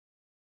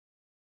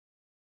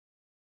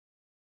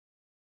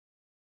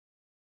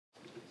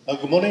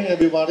Good morning,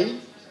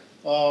 everybody.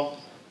 Uh,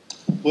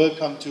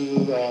 Welcome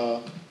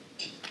to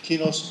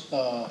Keynote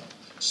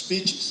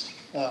speeches.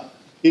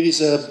 It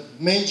is a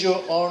major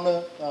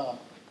honor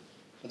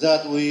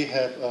that we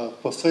have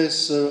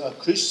Professor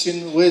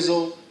Christian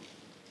Welzel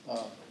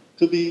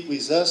to be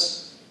with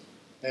us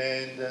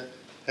and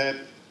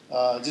have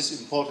this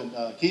important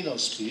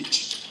keynote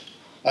speech.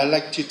 I'd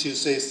like to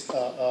say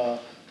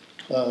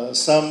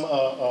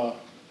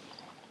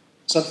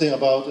something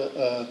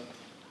about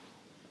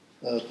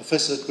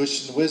Professor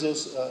Christian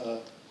Welzel's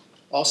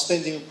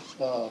outstanding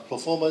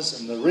performance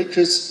and the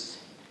records.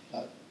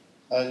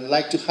 I'd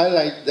like to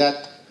highlight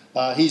that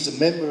he's a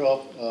member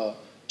of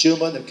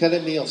German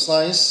Academy of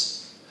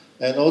Science,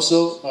 and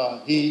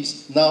also he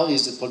now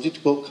is a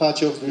political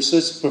culture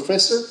research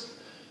professor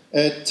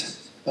at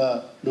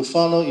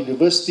Lugano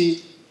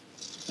University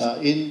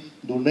in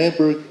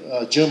Nuremberg,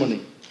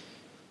 Germany.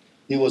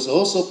 He was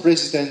also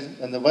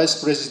president and the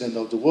vice president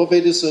of the World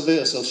Value Survey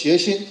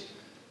Association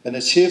and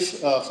the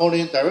chief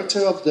foreign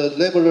director of the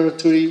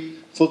Laboratory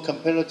for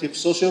Comparative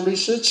Social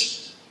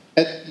Research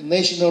at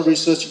National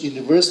Research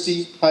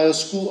University Higher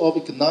School of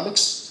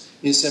Economics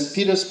in St.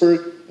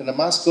 Petersburg and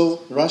Moscow,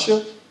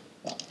 Russia.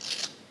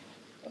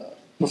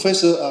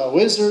 Professor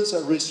Welzel's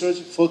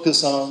research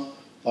focuses on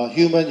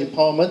human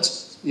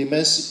empowerment,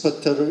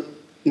 emancipative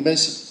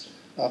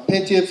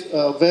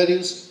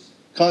values,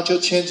 cultural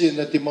change, and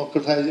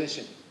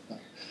democratization.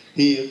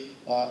 He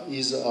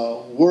is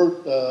a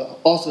world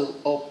author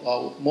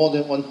of more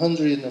than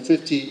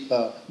 150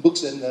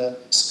 books and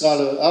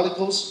scholar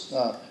articles,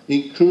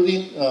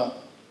 including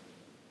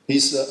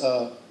his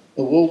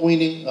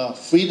award-winning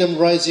Freedom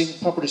Rising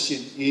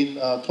publishing in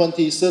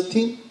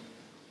 2013.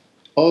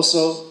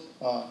 Also,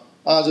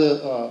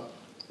 other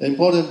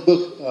important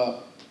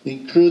books,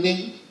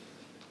 including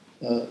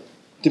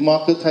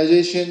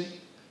Democratization,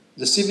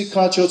 The Civic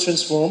Culture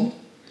Transformed,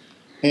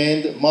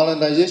 and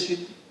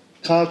Modernization,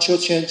 Cultural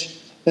Change,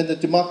 and the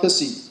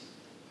Democracy.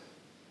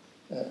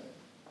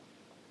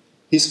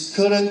 His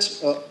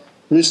current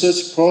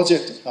research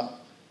project,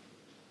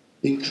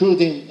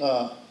 including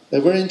a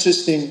very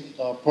interesting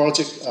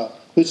project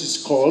which is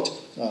called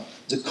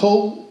the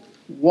Cold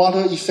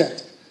Water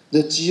Effect,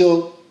 the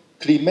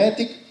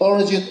Geoclimatic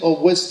Origin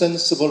of Western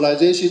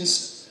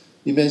Civilization's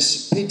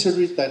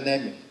Emancipatory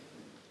Dynamic.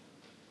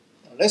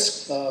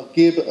 Let's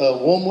give a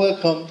warm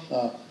welcome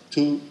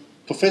to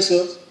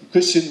Professor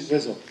Christian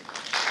Welzel.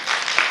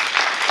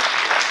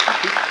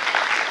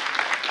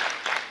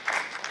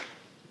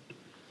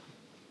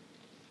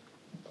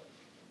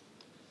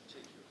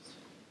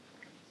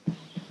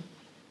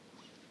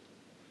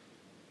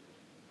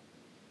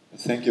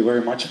 Thank you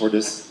very much for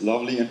this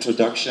lovely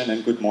introduction,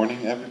 and good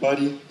morning,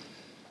 everybody.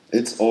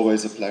 It's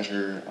always a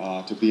pleasure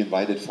to be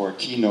invited for a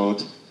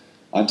keynote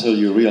until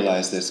you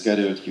realize they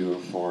scheduled you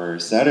for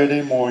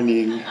Saturday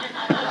morning,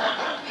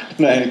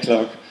 9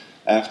 o'clock,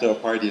 after a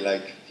party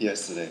like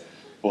yesterday.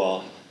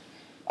 Well,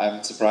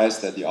 I'm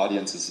surprised that the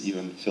audience is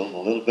even filled a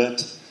little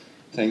bit.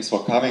 Thanks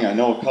for coming. I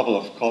know a couple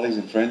of colleagues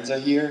and friends are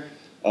here.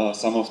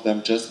 Some of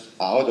them just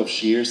out of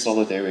sheer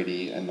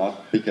solidarity and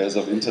not because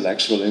of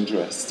intellectual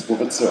interest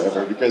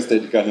whatsoever, because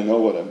they're gonna know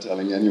what I'm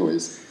telling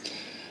anyways.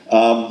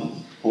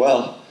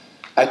 Well,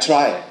 I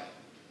try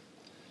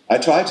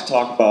to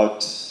talk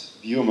about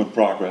human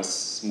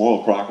progress,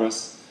 moral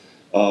progress.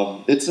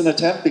 It's an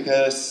attempt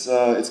because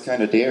it's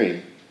kind of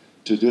daring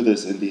to do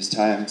this in these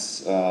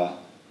times.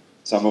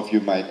 Some of you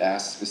might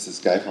ask, is this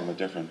guy from a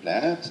different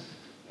planet?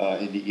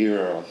 In the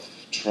era of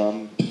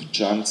Trump,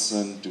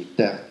 Johnson,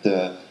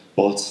 Duterte,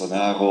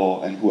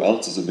 Bolsonaro, and who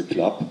else is in the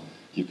club?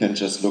 You can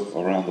just look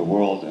around the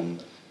world,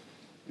 and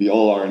we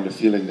all are in the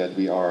feeling that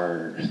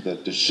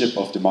that the ship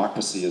of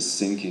democracy is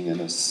sinking in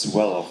a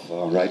swell of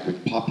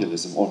right-wing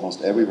populism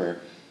almost everywhere.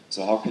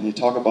 So how can you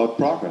talk about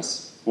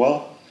progress?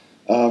 Well,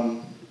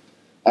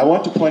 I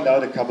want to point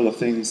out a couple of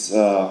things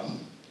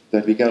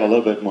that we get a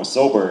little bit more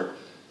sober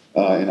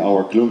in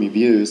our gloomy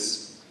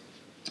views,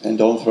 and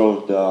don't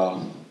throw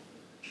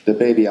the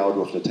baby out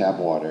with the tap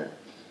water.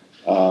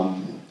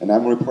 And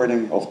I'm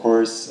reporting, of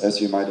course, as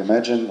you might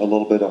imagine, a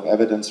little bit of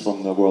evidence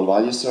from the World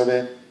Value Survey.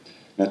 And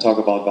I talk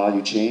about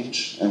value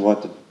change and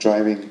what the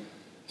driving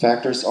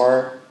factors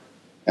are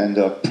and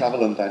the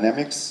prevalent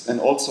dynamics. And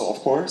also, of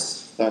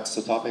course, that's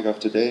the topic of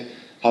today,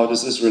 how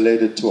this is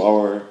related to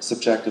our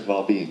subjective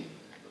well-being.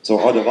 So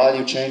are the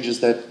value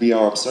changes that we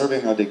are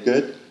observing, are they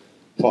good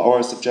for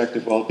our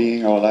subjective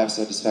well-being, our life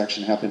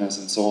satisfaction, happiness,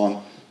 and so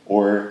on?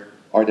 Or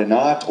are they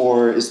not?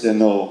 Or is there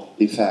no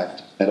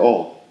effect at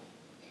all?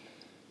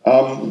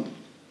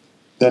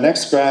 The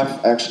next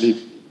graph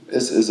actually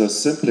is a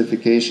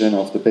simplification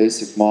of the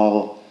basic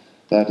model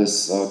that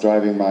is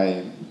driving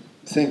my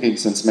thinking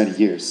since many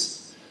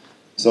years.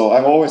 So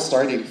I'm always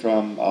starting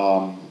from,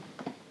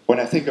 when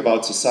I think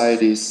about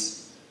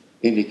societies,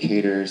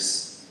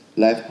 indicators,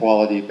 life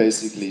quality,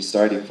 basically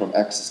starting from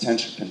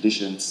existential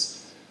conditions.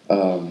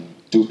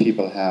 Do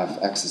people have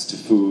access to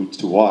food,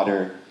 to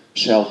water,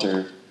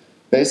 shelter,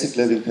 basic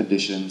living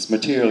conditions,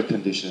 material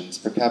conditions,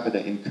 per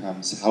capita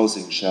incomes,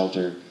 housing,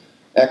 shelter,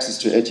 access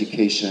to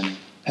education,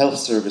 health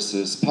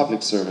services,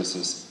 public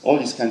services, all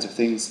these kinds of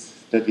things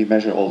that we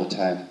measure all the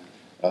time.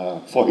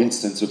 For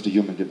instance, with the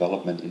Human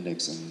Development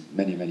Index and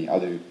many, many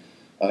other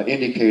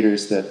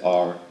indicators that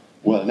are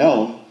well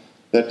known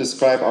that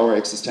describe our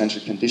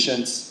existential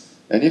conditions.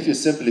 And if you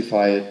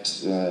simplify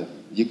it,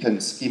 you can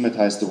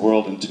schematize the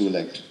world into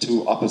like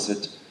two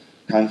opposite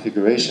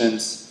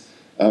configurations.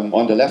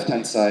 On the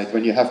left-hand side,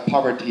 when you have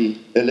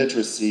poverty,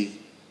 illiteracy,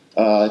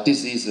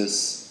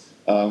 diseases,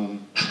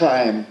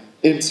 crime,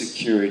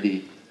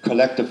 insecurity,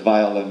 collective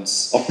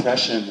violence,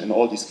 oppression, and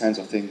all these kinds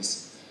of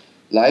things,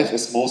 life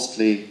is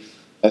mostly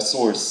a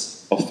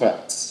source of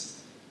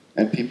threats,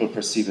 and people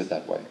perceive it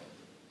that way.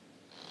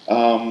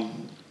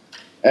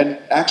 And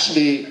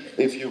actually,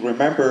 if you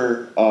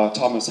remember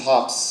Thomas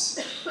Hobbes'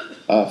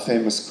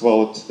 famous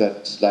quote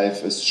that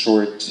life is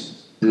short,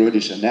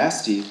 brutish, and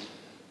nasty,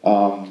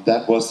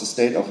 that was the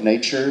state of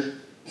nature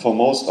for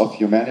most of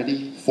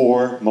humanity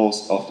for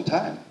most of the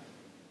time.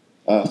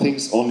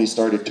 Things only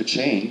started to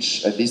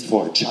change, at least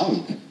for a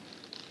chunk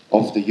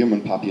of the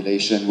human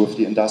population, with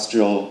the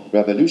Industrial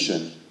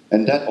Revolution.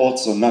 And that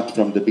also not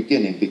from the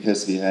beginning,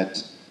 because we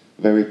had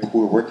very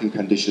poor working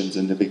conditions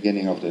in the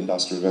beginning of the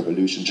Industrial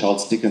Revolution.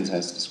 Charles Dickens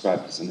has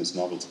described this in his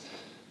novels.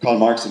 Karl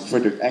Marx and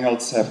Friedrich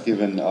Engels have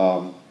given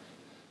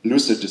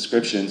lucid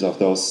descriptions of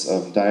those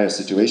dire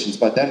situations,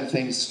 but then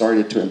things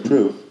started to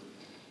improve.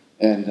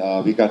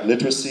 And we got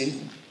literacy,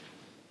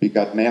 we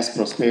got mass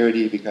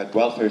prosperity, we got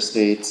welfare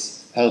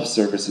states, health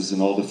services,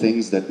 and all the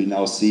things that we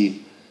now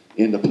see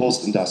in the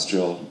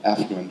post-industrial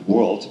affluent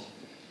world.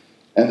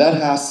 And that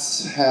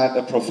has had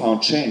a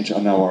profound change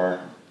on our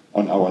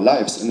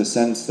lives, in the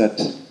sense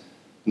that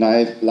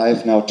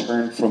life now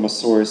turned from a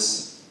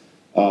source,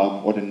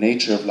 or the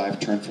nature of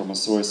life turned from a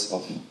source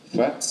of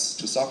threats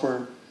to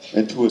suffer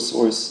into a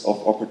source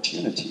of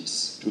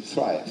opportunities to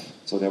thrive.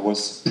 So there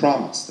was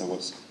promise, there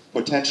was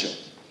potential.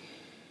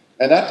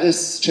 And that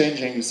is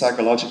changing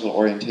psychological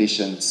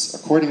orientations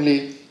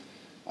accordingly.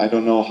 I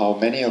don't know how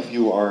many of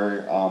you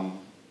are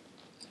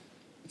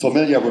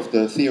familiar with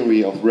the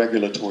theory of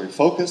regulatory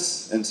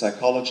focus in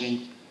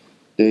psychology.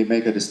 They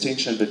make a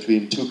distinction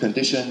between two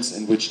conditions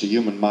in which the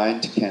human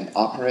mind can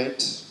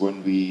operate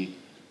when we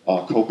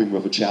are coping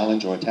with a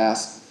challenge or a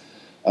task.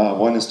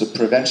 One is the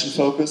prevention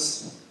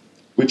focus,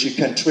 which you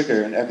can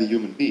trigger in every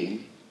human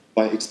being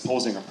by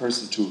exposing a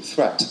person to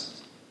threat.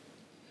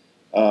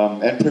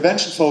 And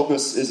prevention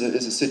focus is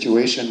a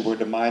situation where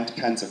the mind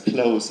kind of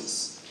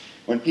closes.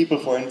 When people,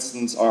 for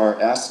instance, are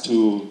asked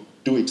to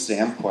do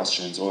exam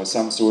questions or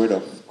some sort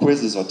of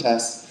quizzes or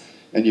tests,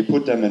 and you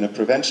put them in a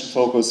prevention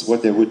focus,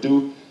 what they would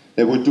do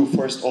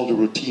first all the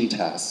routine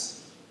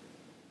tasks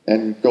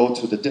and go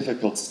to the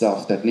difficult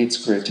stuff that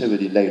needs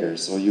creativity later.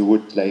 So you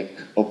would like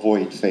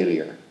avoid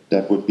failure.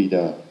 That would be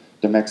the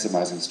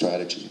maximizing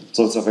strategy.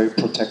 So it's a very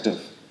protective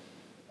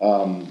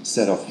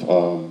state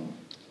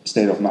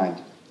of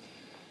mind.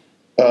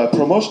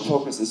 Promotion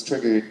focus is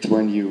triggered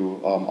when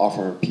you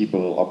offer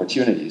people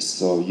opportunities.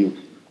 So you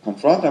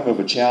confront them with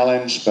a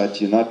challenge,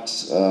 but you're not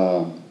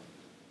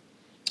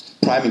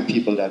priming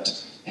people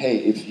that, hey,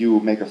 if you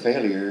make a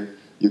failure,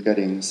 you're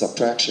getting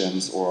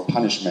subtractions or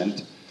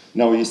punishment.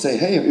 No, you say,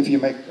 hey, if you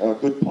make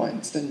good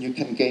points, then you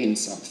can gain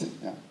something.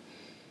 Yeah?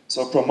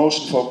 So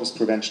promotion focus,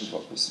 prevention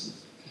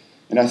focus.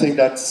 And I think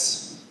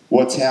that's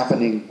what's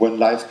happening when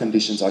life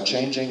conditions are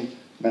changing,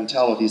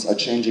 mentalities are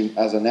changing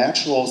as a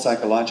natural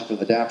psychological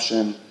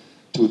adaptation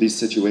to these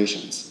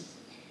situations.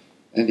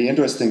 And the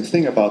interesting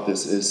thing about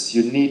this is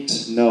you need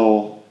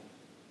no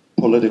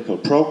political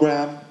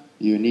program,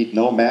 you need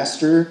no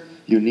master,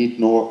 you need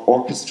no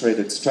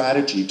orchestrated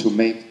strategy to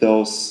make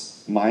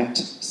those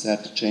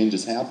mindset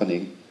changes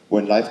happening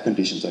when life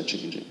conditions are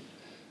changing.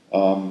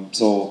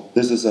 So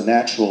this is a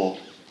natural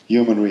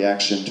human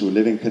reaction to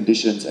living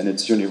conditions, and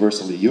it's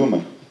universally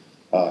human,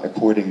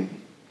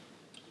 according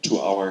to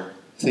our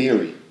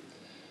theory.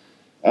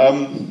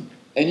 And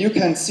you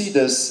can see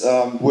this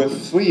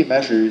with three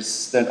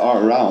measures that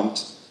are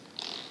around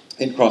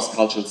in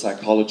cross-cultural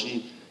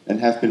psychology and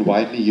have been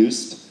widely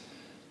used.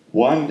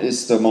 One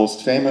is the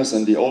most famous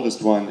and the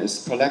oldest one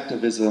is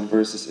collectivism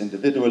versus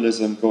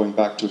individualism, going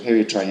back to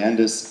Harry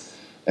Triandis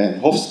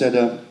and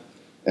Hofstede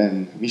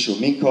and Michio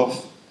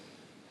Minkov.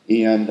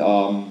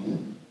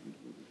 And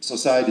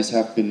societies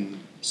have been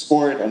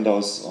scored on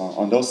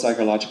those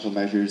psychological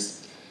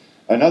measures.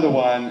 Another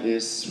one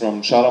is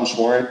from Shalom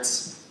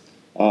Schwartz,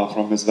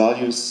 from his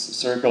values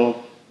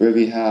circle, where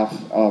we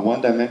have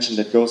one dimension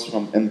that goes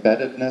from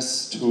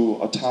embeddedness to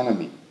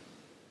autonomy.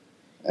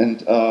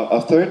 And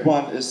a third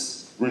one is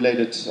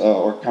related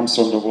or comes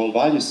from the World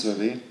Values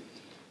Survey,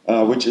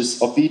 which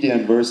is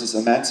obedient versus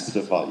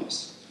emancipative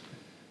values.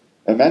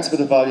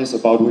 Emancipative values,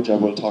 about which I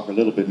will talk a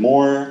little bit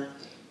more,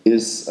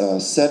 is a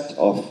set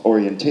of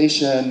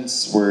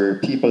orientations where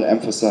people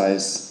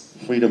emphasize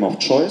freedom of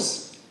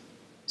choice.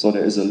 So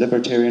there is a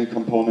libertarian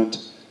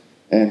component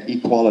and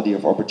equality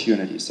of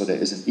opportunity. So there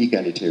is an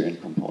egalitarian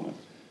component.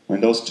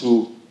 When those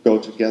two go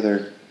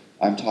together,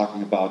 I'm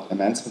talking about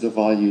emancipative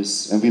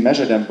values, and we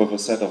measure them with a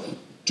set of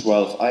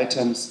 12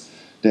 items.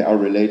 They are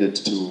related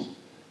to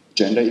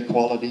gender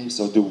equality.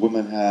 So do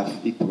women have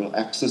equal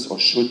access, or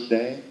should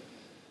they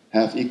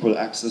have equal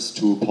access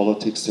to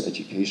politics, to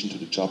education, to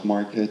the job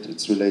market?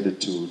 It's related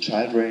to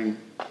child rearing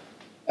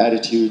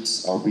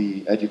attitudes. Are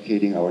we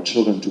educating our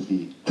children to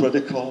be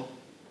critical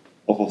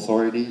of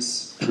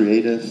authorities,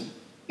 creative,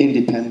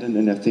 independent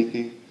in their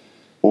thinking?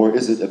 Or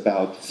is it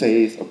about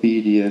faith,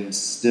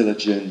 obedience,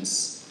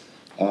 diligence,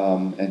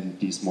 and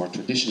these more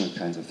traditional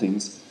kinds of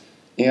things?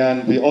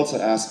 And we also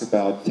ask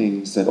about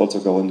things that also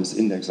go in this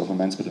index of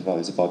emancipative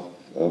values, about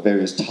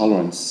various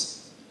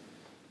tolerance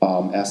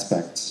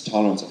aspects,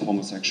 tolerance of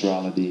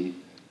homosexuality,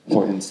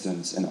 for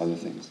instance, and other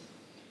things.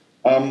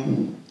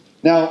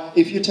 Now,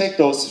 if you take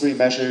those three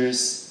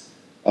measures,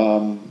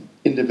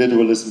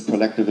 individualism,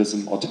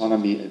 collectivism,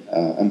 autonomy,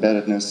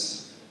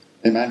 embeddedness,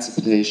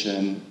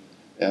 emancipation,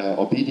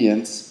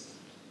 obedience,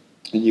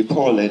 and you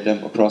correlate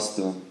them across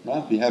the,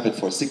 well, we have it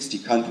for 60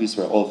 countries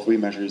where all three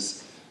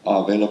measures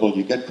are available.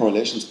 You get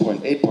correlations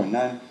 0.8,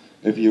 0.9.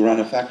 If you run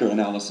a factor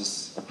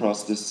analysis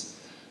across this,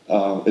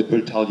 it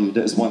will tell you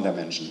there is one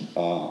dimension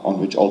on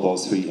which all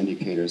those three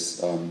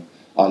indicators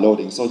are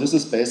loading. So this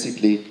is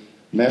basically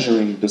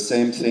measuring the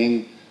same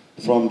thing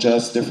from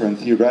just different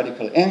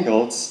theoretical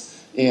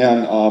angles.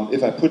 And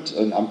if I put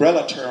an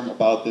umbrella term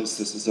about this,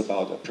 this is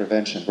about a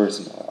prevention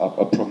versus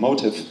a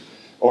promotive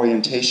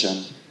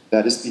orientation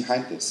that is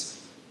behind this.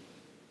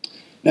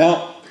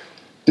 Now,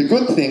 the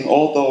good thing,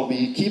 although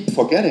we keep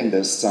forgetting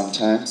this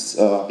sometimes,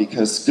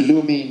 because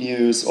gloomy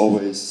news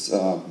always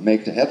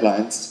make the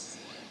headlines,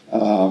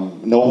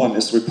 no one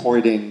is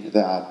reporting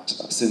that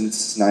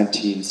since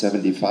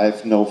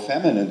 1975, no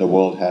famine in the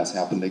world has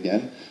happened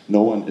again.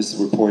 No one is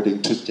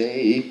reporting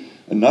today,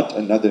 not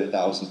another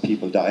 1,000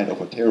 people died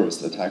of a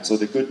terrorist attack. So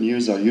the good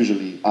news are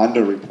usually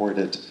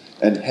underreported,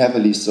 and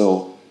heavily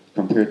so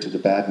compared to the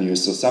bad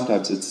news. So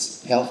sometimes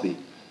it's healthy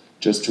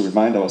just to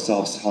remind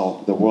ourselves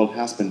how the world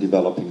has been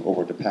developing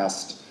over the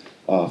past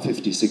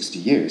 50, 60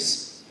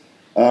 years.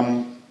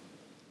 And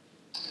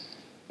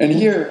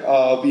here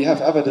we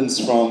have evidence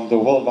from the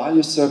World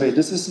Values Survey.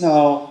 This is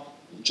now,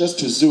 just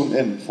to zoom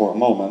in for a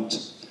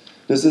moment,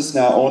 this is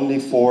now only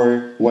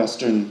for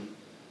Western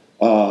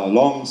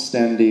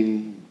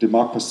long-standing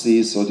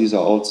democracies, so these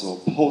are also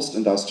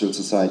post-industrial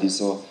societies.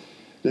 So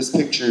this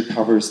picture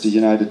covers the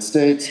United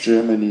States,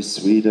 Germany,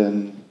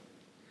 Sweden,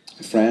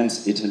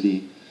 France,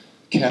 Italy,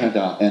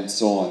 Canada, and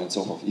so on and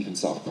so forth, even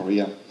South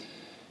Korea.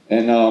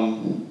 And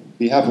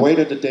we have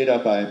weighted the data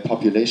by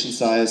population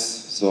size,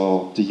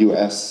 so the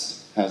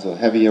US has a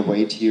heavier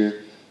weight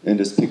here in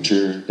this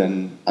picture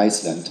than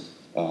Iceland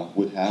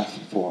would have,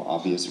 for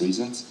obvious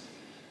reasons.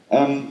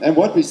 And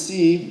what we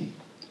see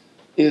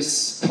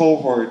is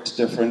cohort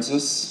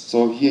differences.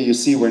 So here you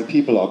see when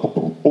people are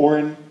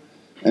born,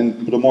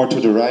 and the more to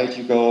the right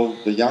you go,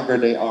 the younger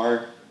they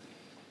are.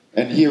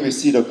 And here we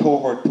see the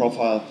cohort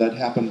profile that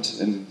happened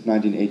in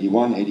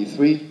 1981,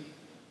 83,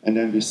 and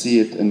then we see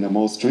it in the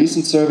most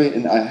recent survey.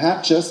 And I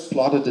had just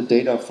plotted the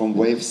data from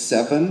wave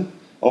 7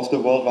 of the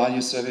World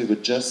Values Survey,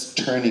 with just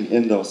turning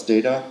in those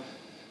data,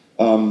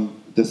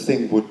 the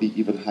thing would be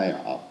even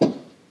higher up.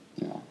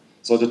 Yeah.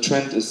 So the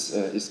trend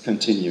is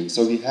continuing.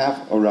 So we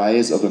have a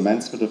rise of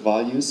emancipative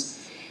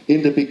values.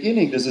 In the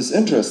beginning, this is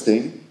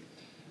interesting,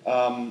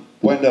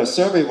 when the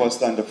survey was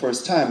done the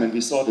first time and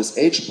we saw this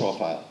age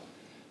profile,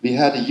 we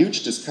had a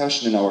huge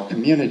discussion in our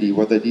community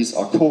whether these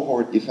are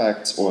cohort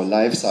effects or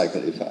life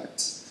cycle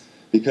effects.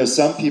 Because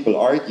some people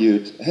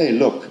argued, hey,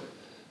 look,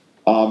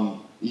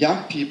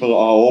 young people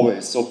are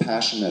always so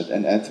passionate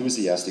and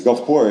enthusiastic.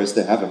 Of course,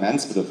 they have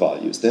emancipative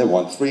values. They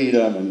want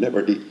freedom and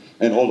liberty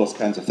and all those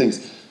kinds of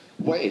things.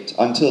 Wait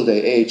until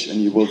they age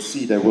and you will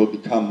see they will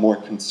become more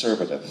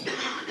conservative.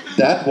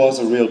 That was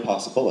a real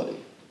possibility.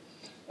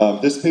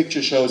 This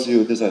picture shows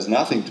you this has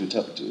nothing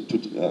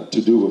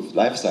to do with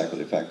life cycle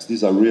effects.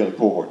 These are real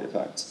cohort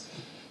effects.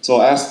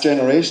 So as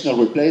generational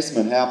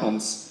replacement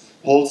happens,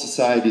 whole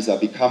societies are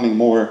becoming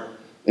more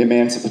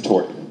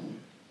emancipatory.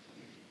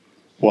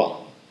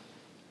 Well,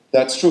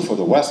 that's true for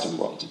the Western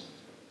world.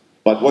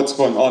 But what's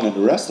going on in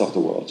the rest of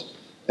the world?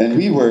 And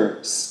we were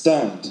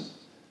stunned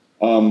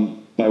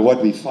by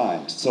what we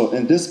find. So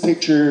in this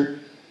picture,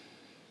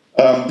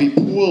 we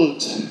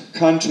pooled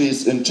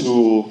countries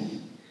into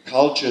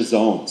culture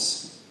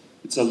zones.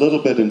 It's a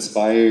little bit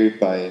inspired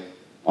by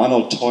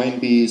Arnold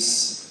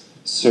Toynbee's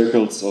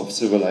Circles of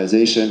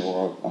Civilization,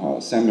 or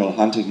Samuel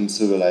Huntington's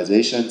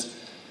Civilizations.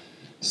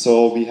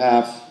 So we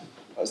have,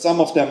 some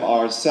of them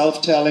are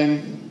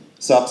self-telling.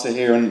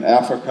 Sub-Saharan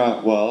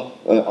Africa, well,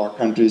 our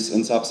countries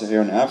in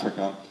Sub-Saharan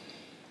Africa.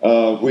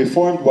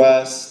 Reformed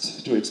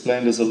West, to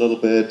explain this a little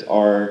bit,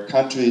 are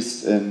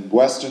countries in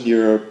Western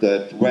Europe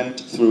that went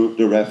through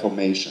the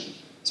Reformation.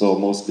 So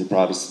mostly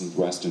Protestant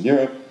Western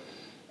Europe.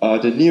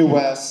 The New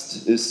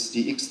West is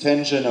the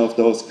extension of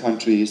those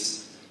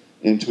countries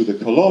into the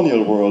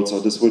colonial world. So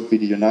this would be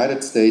the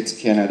United States,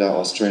 Canada,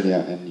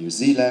 Australia, and New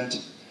Zealand.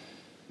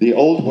 The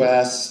Old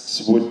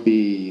West would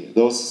be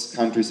those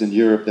countries in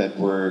Europe that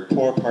were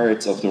core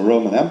parts of the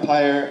Roman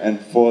Empire, and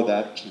for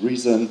that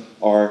reason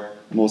are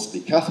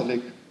mostly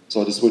Catholic.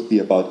 So this would be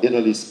about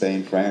Italy,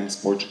 Spain, France,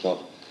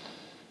 Portugal,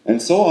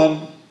 and so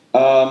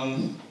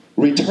on.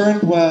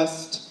 Returned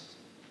west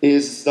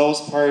is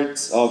those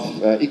parts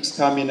of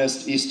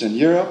ex-communist Eastern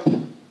Europe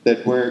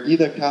that were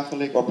either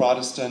Catholic or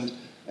Protestant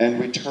and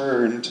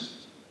returned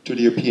to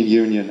the European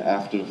Union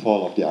after the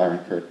fall of the Iron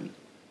Curtain.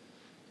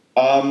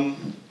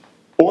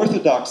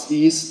 Orthodox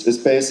East is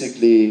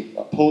basically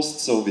a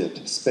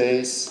post-Soviet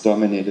space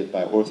dominated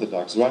by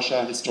Orthodox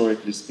Russia,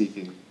 historically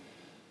speaking.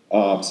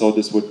 So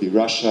this would be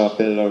Russia,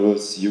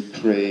 Belarus,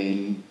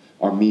 Ukraine,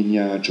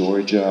 Armenia,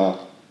 Georgia,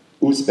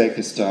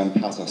 Uzbekistan,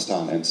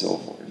 Kazakhstan, and so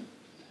forth.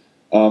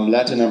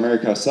 Latin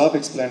America,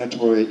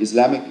 self-explanatory.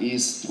 Islamic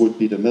East would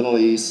be the Middle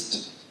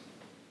East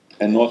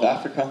and North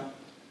Africa.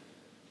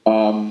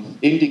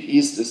 Indic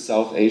East is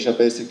South Asia,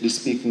 basically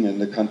speaking,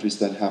 and the countries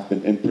that have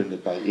been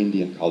imprinted by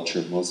Indian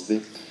culture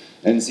mostly.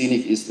 And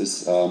Xenic East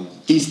is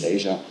East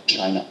Asia,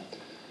 China.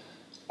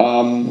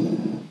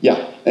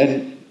 Yeah,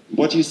 and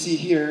what you see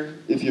here,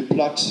 if you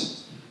plot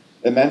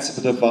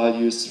emancipative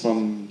values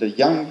from the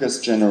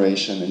youngest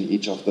generation in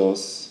each of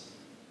those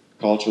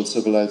cultural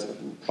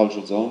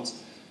zones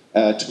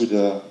to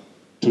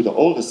the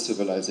oldest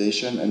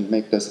civilization and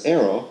make this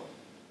arrow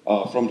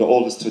from the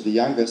oldest to the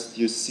youngest,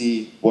 you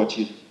see what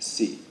you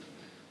see.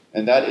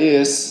 And that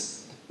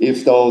is,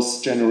 if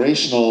those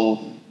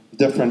generational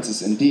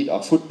differences indeed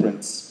are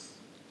footprints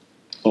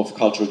of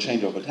cultural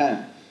change over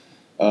time,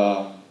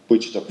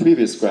 which the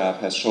previous graph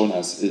has shown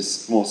us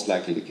is most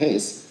likely the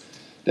case,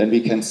 then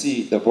we can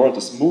see the world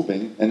is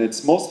moving, and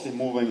it's mostly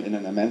moving in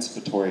an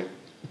emancipatory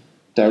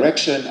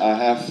direction. I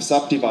have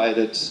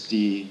subdivided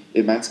the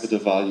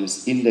emancipative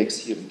values index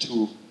here in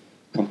two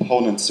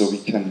components so we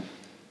can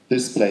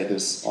display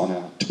this on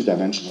a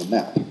two-dimensional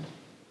map.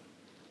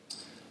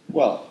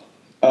 Well,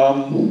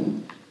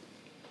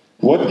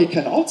 what we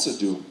can also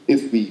do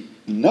if we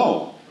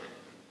know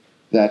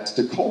that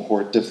the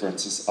cohort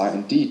differences are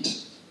indeed,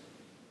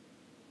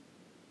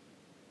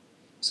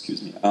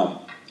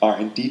 are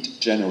indeed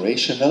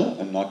generational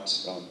and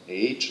not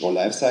age or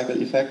life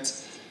cycle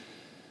effects,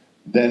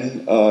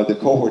 then the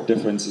cohort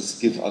differences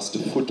give us the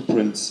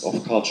footprints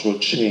of cultural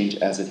change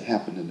as it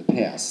happened in the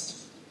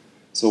past.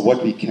 So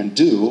what we can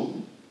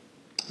do,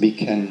 we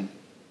can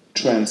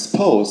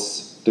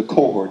transpose the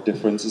cohort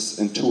differences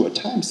into a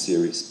time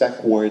series,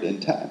 backward in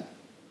time.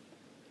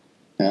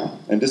 Yeah?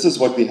 And this is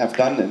what we have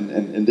done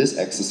in this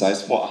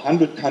exercise for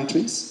 100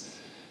 countries.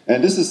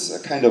 And this is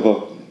a kind of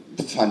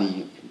a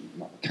funny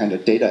kind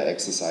of data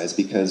exercise,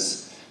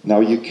 because now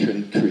you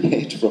can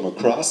create from a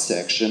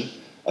cross-section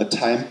a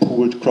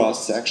time-pooled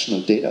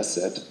cross-sectional data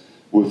set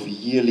with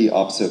yearly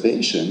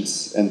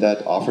observations, and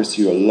that offers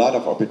you a lot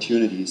of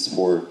opportunities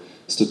for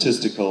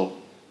statistical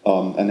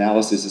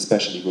analysis,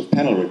 especially with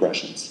panel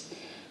regressions.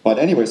 But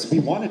anyways, we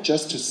wanted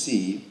just to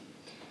see,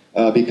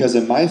 because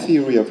in my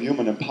theory of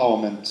human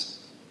empowerment,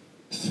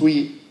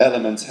 three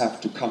elements have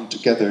to come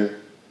together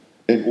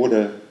in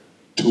order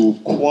to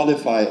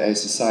qualify a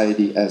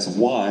society as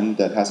one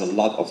that has a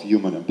lot of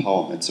human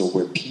empowerment. So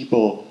where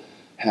people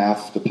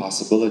have the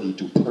possibility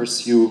to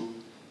pursue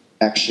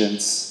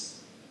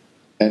actions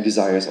and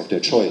desires of their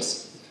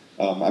choice.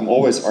 I'm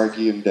always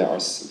arguing there are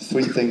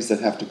three things that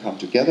have to come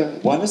together.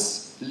 One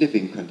is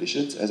living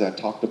conditions, as I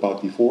talked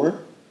about before,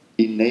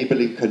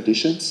 enabling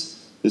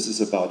conditions. This is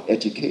about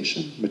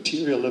education,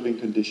 material living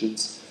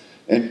conditions,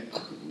 and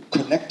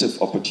connective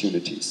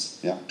opportunities.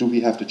 Yeah? Do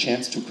we have the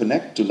chance to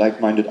connect to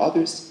like-minded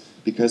others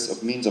because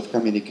of means of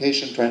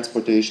communication,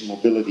 transportation,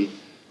 mobility,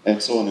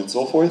 and so on and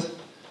so forth?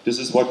 This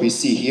is what we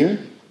see here.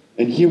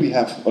 And here we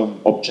have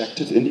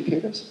objective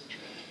indicators.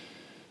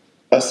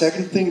 A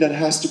second thing that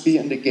has to be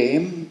in the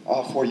game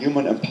for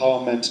human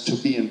empowerment to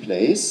be in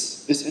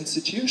place is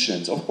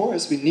institutions. Of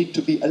course, we need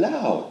to be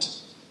allowed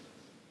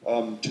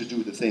to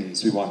do the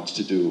things we want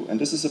to do. And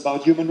this is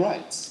about human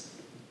rights,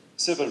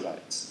 civil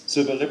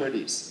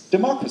liberties,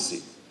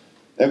 democracy.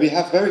 And we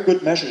have very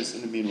good measures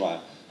in the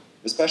meanwhile,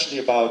 especially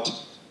about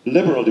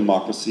liberal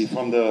democracy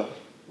from the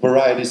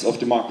Varieties of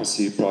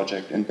Democracy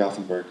project in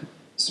Gothenburg,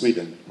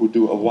 Sweden, who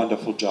do a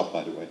wonderful job,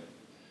 by the way.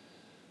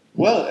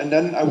 Well, and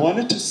then I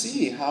wanted to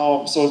see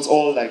how, so it's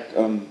all like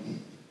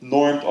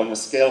normed on a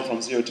scale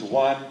from 0 to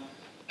 1,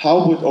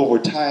 how would over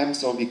time,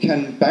 so we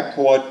can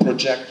backward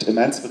project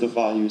emancipative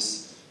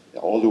values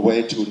all the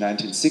way to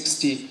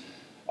 1960.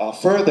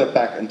 Further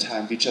back in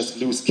time, we just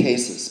lose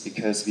cases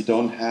because we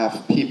don't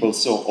have people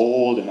so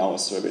old in our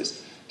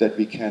surveys that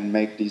we can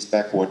make these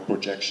backward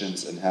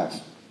projections and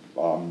have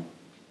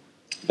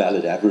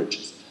valid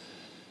averages.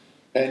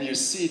 And you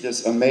see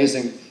this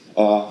amazing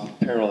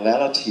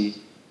parallelity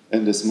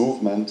in this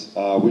movement,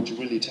 which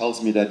really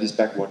tells me that these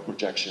backward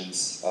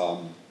projections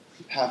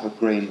have a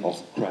grain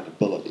of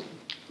credibility,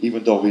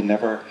 even though we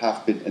never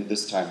have been in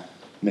this time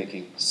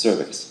making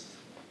surveys.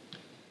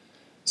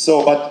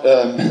 So, but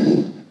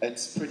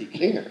it's pretty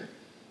clear.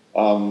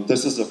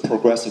 This is a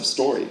progressive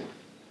story.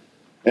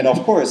 And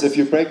of course, if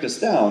you break this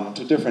down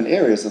to different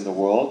areas in the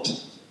world,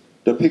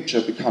 the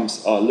picture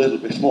becomes a little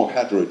bit more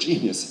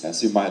heterogeneous,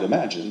 as you might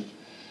imagine.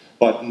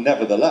 But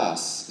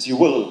nevertheless,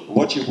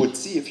 what you would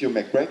see if you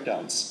make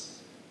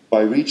breakdowns by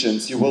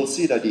regions, you will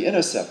see that the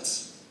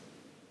intercepts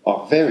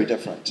are very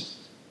different.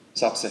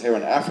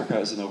 Sub-Saharan Africa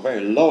is in a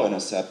very low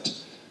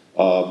intercept.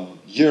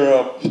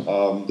 Europe,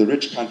 the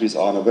rich countries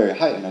are on a very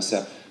high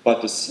intercept,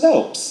 but the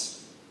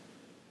slopes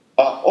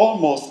are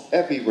almost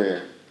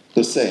everywhere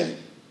the same,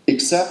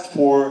 except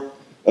for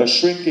a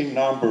shrinking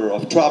number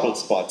of trouble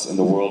spots in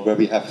the world where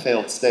we have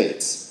failed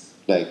states,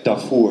 like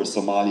Darfur,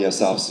 Somalia,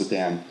 South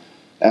Sudan,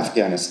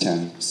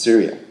 Afghanistan,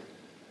 Syria.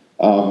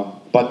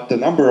 But the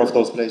number of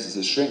those places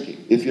is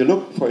shrinking. If you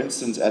look, for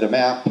instance, at a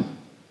map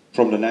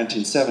from the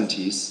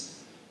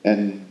 1970s,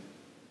 and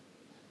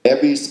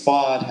every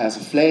spot has a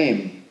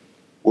flame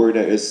where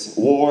there is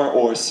war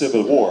or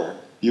civil war,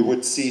 you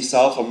would see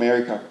South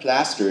America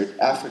plastered,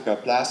 Africa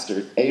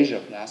plastered,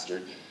 Asia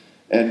plastered.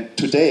 And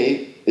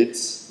today,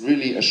 it's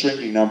really a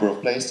shrinking number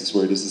of places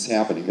where this is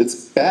happening.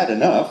 It's bad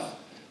enough,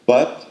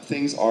 but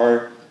things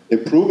are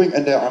improving,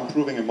 and they are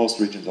improving in most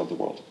regions of the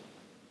world.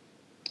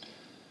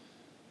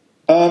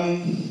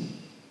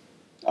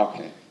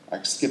 Okay,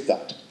 I skipped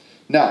that.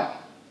 Now,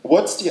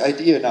 what's the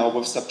idea now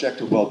with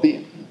subjective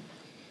well-being?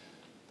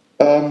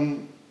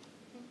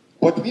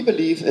 What we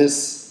believe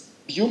is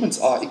humans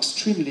are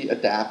extremely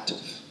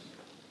adaptive,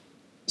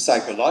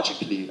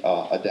 psychologically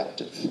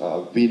adaptive.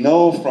 We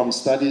know from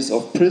studies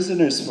of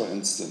prisoners, for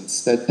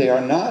instance, that they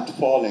are not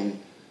falling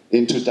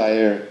into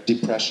dire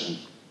depression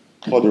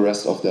for the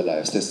rest of their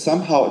lives. They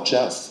somehow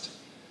adjust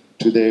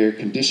to their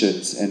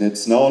conditions, and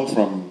it's known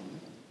from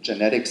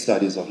genetic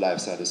studies of life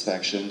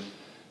satisfaction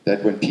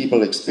that when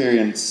people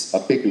experience a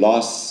big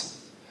loss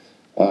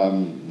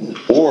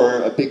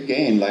or a big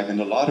gain, like in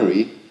the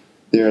lottery,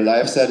 their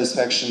life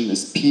satisfaction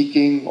is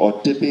peaking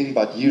or dipping,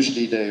 but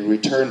usually they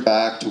return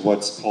back to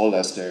what's called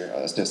as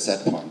their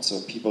set point. So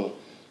people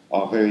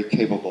are very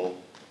capable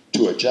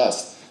to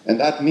adjust. And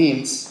that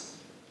means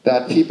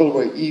that people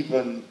were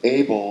even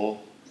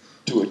able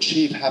to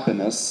achieve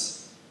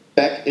happiness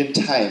back in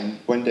time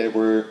when they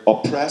were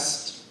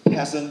oppressed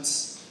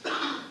peasants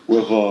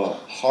with a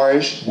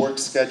harsh work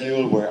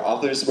schedule where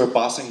others were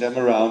bossing them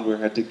around, where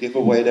they had to give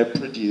away their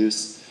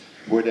produce,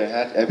 where they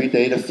had every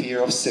day the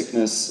fear of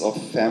sickness, of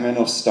famine,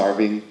 of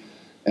starving,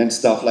 and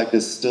stuff like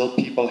this. Still,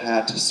 people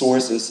had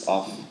sources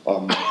of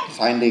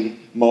finding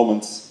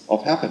moments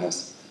of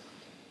happiness.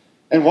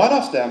 And one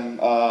of them,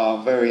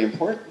 very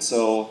important,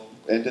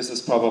 and this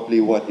is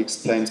probably what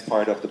explains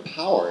part of the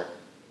power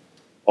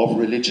of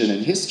religion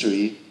in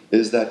history,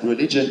 is that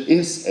religion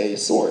is a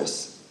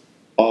source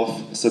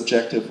of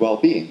subjective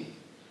well-being.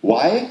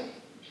 Why?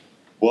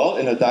 Well,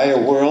 in a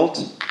dire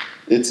world,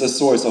 it's a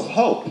source of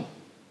hope.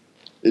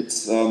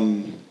 It's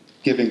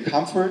giving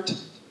comfort,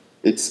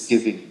 it's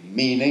giving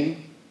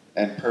meaning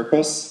and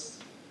purpose.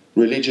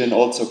 Religion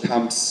also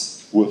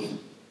comes with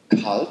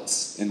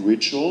cults and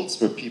rituals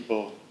where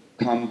people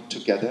come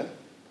together.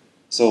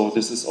 So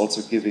this is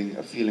also giving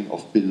a feeling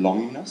of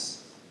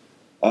belongingness,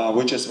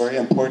 which is very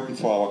important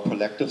for our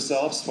collective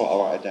selves, for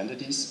our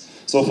identities.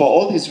 So for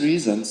all these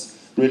reasons,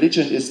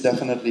 religion is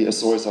definitely a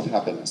source of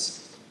happiness.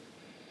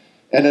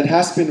 And it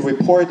has been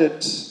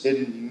reported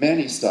in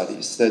many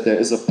studies that there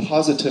is a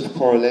positive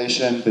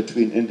correlation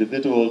between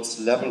individuals'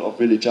 level of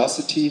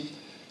religiosity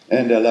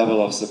and their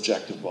level of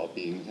subjective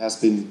well-being. It has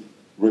been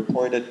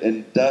reported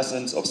in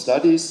dozens of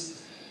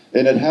studies,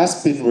 and it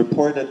has been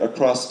reported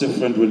across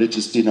different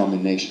religious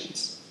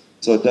denominations.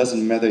 So it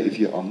doesn't matter if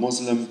you are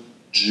Muslim,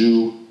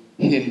 Jew,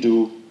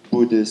 Hindu,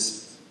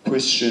 Buddhist,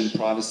 Christian,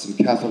 Protestant,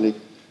 Catholic.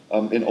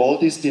 In all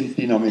these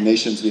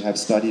denominations, we have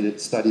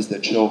studies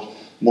that show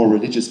more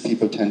religious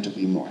people tend to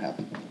be more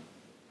happy,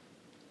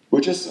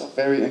 which is a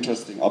very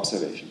interesting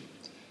observation.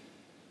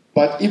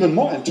 But even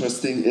more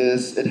interesting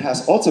is it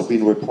has also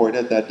been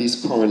reported that these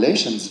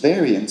correlations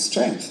vary in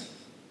strength.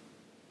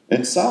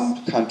 In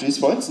some countries,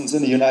 for instance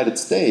in the United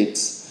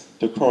States,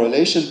 the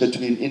correlation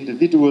between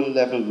individual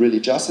level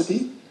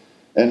religiosity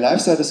and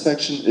life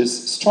satisfaction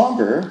is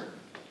stronger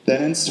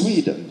than in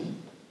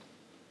Sweden.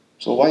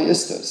 So why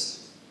is this?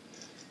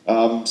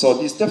 So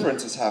these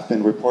differences have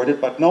been reported,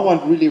 but no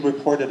one really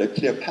reported a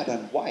clear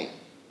pattern. Why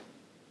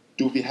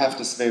do we have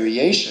this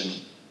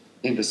variation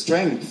in the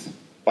strength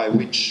by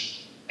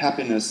which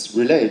happiness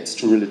relates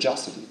to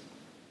religiosity?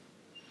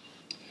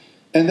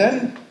 And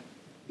then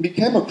we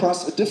came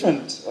across a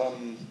different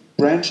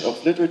branch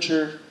of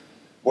literature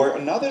where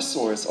another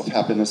source of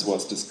happiness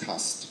was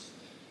discussed.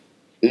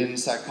 In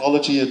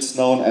psychology, it's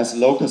known as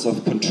locus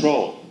of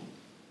control,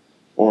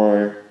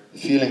 or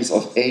feelings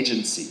of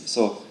agency.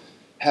 So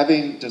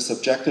having the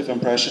subjective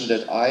impression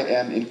that I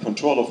am in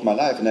control of my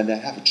life and that I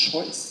have a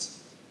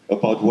choice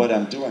about what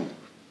I'm doing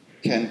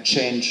can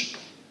change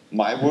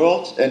my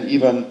world and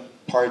even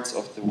parts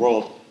of the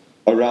world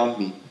around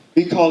me.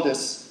 We call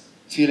this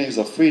feelings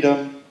of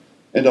freedom.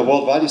 In the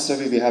World Value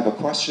Survey, we have a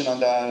question on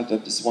that.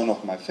 That is one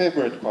of my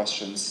favorite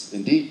questions,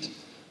 indeed,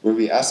 where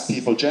we ask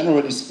people,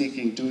 generally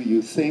speaking, do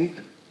you think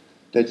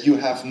that you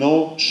have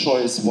no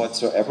choice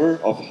whatsoever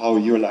of how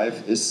your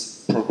life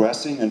is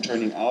progressing and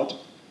turning out?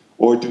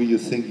 Or do you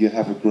think you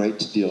have a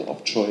great deal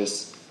of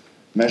choice,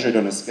 measured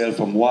on a scale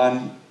from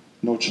 1,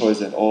 no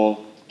choice at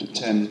all, to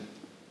 10,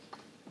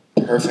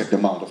 perfect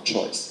amount of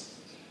choice?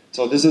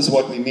 So this is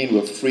what we mean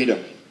with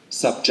freedom.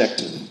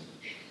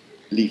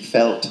 subjectively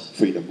felt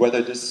freedom.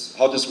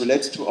 How this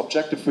relates to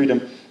objective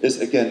freedom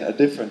is again a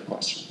different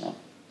question. No?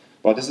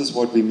 But this is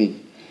what we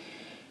mean.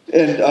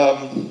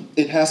 And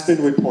it has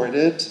been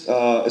reported,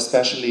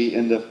 especially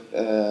in the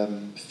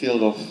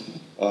field of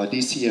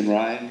DC and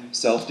Rhine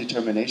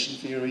self-determination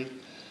theory,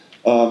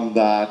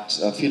 that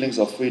feelings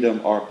of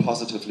freedom are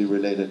positively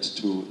related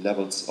to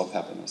levels of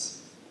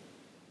happiness.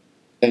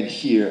 And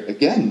here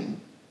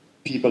again,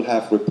 people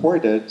have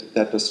reported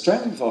that the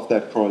strength of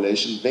that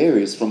correlation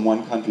varies from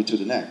one country to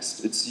the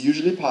next. It's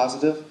usually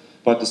positive,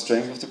 but the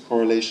strength of the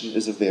correlation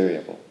is a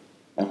variable.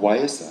 And why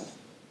is that?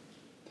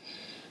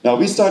 Now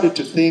we started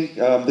to think,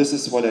 this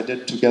is what I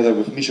did together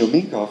with Misho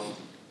Minkov,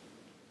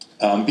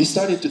 we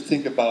started to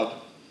think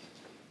about,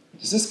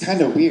 this is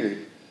kind of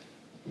weird,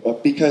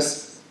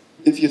 because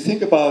if you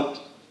think about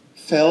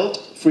felt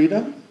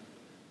freedom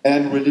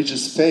and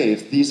religious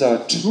faith, these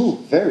are two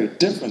very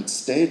different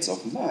states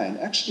of mind,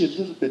 actually a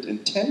little bit in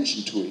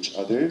tension to each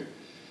other,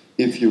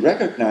 if you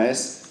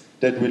recognize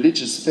that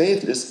religious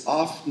faith is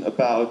often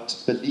about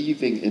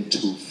believing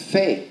into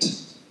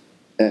fate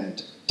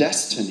and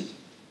destiny,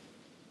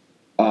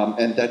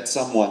 and that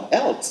someone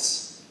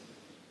else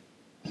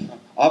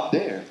up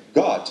there,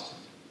 God,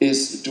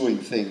 is doing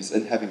things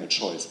and having a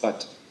choice,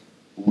 but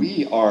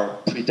we are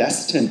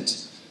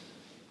predestined.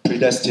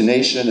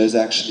 Predestination is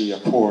actually a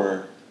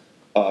core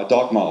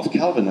dogma of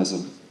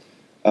Calvinism,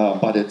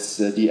 but it's,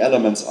 the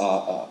elements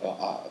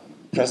are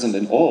present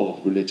in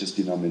all religious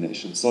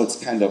denominations. So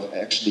it's kind of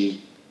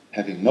actually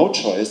having no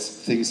choice.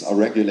 Things are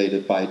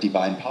regulated by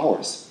divine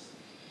powers.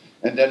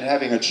 And then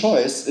having a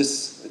choice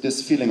is,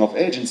 this feeling of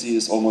agency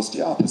is almost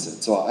the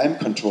opposite. So I'm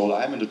controller,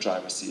 I'm in the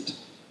driver's seat.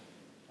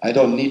 I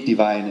don't need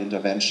divine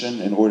intervention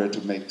in order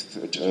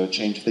to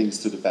change things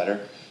to the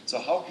better. So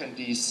how can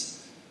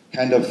these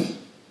kind of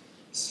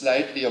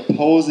slightly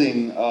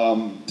opposing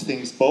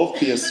things both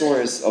be a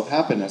source of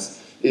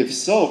happiness? If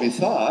so, we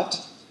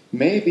thought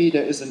maybe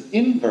there is an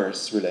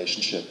inverse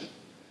relationship,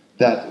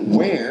 that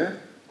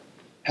where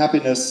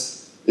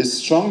happiness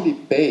is strongly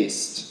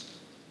based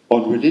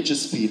on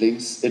religious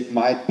feelings, it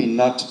might be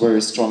not very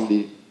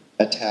strongly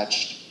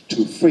attached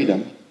to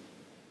freedom,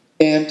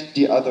 and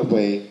the other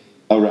way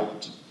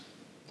around.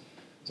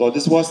 So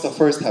this was the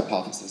first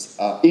hypothesis,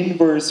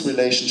 inverse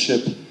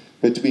relationship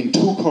between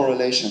two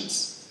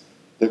correlations.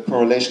 The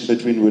correlation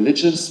between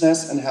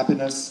religiousness and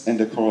happiness, and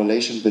the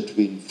correlation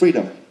between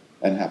freedom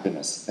and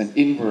happiness. An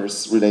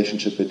inverse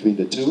relationship between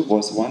the two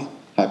was one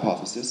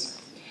hypothesis.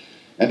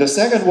 And the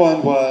second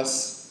one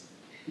was,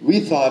 we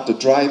thought the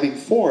driving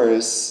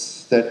force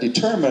that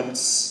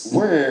determines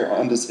where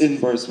on this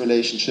inverse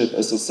relationship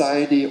a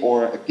society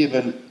or a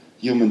given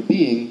human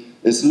being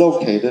is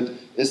located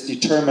is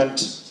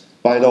determined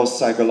by those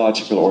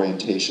psychological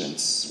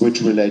orientations, which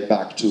relate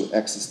back to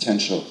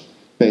existential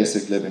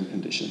basic living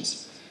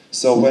conditions.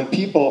 So when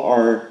people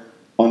are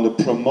on the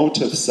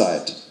promotive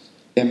side,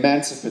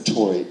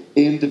 emancipatory,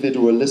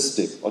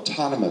 individualistic,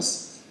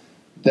 autonomous,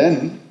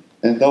 then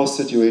in those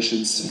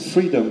situations,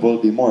 freedom will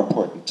be more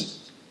important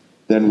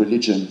than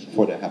religion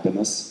for their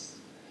happiness.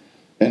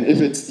 And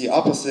if it's the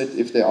opposite,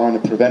 if they are on a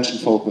prevention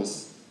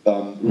focus,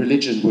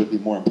 religion will be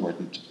more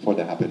important for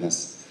their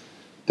happiness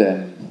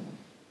than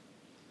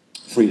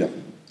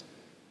freedom.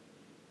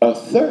 A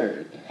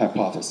third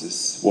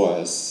hypothesis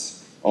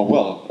was,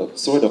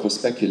 sort of a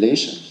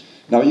speculation.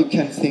 Now you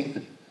can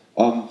think,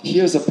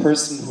 here's a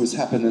person whose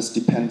happiness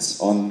depends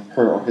on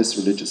her or his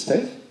religious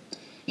faith.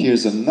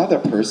 Here's another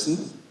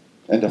person,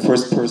 and the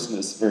first person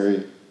is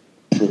very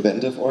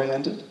preventive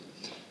oriented.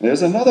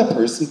 There's another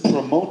person,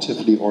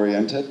 promotively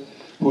oriented,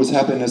 whose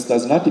happiness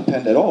does not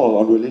depend at all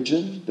on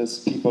religion. This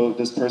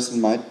person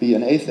might be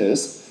an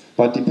atheist,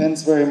 but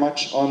depends very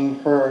much on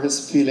her or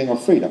his feeling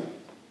of freedom.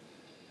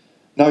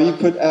 Now you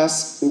could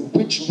ask,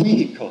 which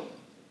vehicle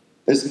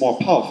is more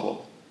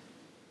powerful?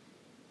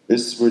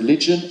 Is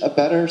religion a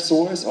better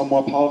source, a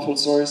more powerful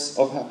source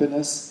of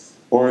happiness?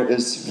 Or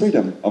is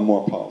freedom a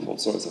more powerful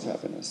source of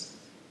happiness?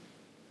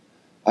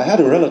 I had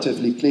a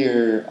relatively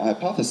clear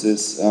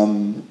hypothesis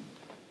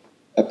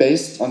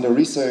based on the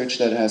research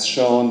that has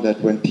shown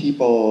that when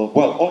people,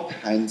 all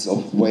kinds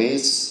of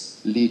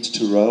ways lead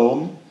to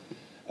Rome.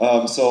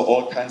 So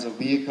all kinds of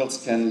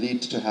vehicles can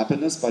lead to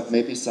happiness, but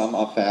maybe some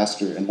are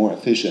faster and more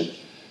efficient.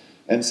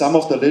 And some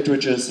of the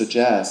literature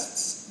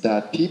suggests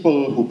that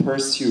people who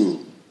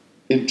pursue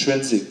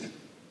intrinsic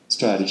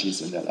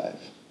strategies in their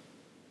life,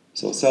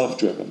 so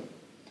self-driven,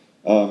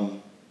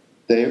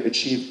 they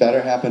achieve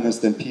better happiness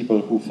than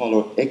people who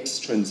follow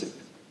extrinsic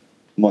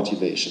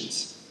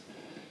motivations.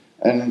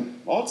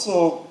 And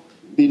also,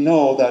 we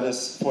know that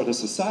as for the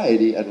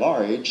society at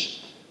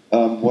large,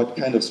 what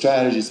kind of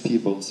strategies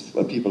people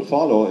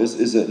follow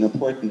is an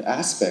important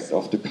aspect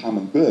of the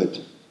common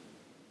good.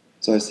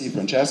 So I see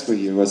Francesco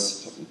here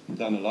has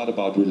done a lot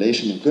about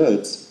relational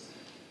goods.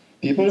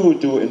 People who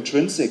do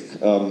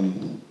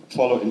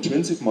follow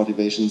intrinsic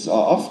motivations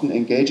are often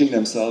engaging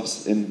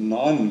themselves in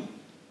non-zero-sum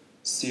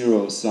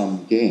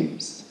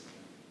games.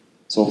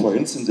 So for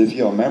instance, if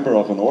you're a member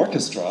of an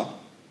orchestra,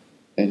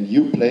 and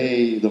you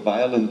play the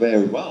violin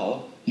very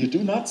well, you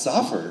do not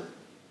suffer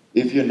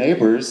if your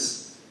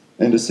neighbors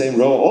in the same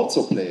row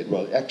also play it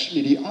well.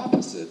 Actually, the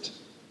opposite.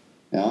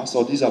 Yeah?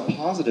 So these are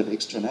positive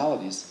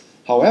externalities.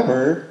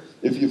 However,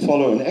 if you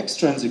follow an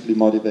extrinsically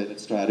motivated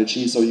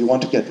strategy, so you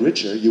want to get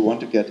richer, you want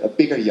to get a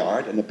bigger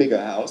yard and a bigger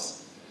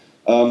house,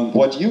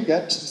 what you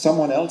get,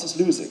 someone else is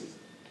losing.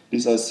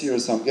 These are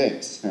zero-sum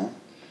games. Yeah?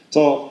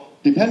 So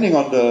depending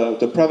on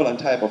the prevalent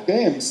type of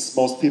games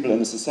most people in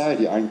the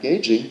society are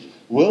engaging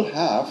will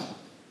have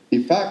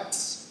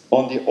effects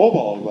on the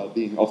overall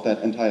well-being of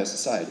that entire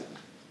society.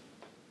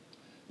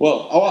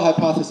 Well, our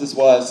hypothesis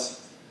was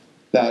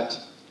that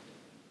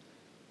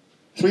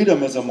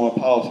freedom is a more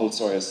powerful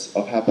source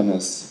of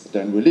happiness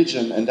than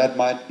religion, and that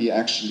might be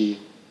actually,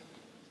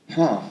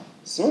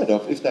 sort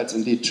of, if that's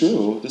indeed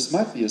true, this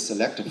might be a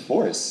selective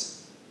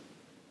force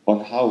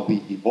on how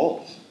we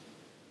evolve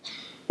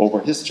over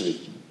history.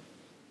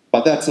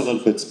 But that's a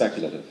little bit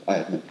speculative, I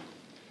admit.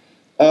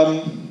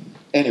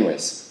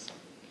 Anyways,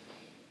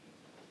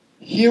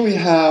 here we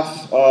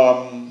have,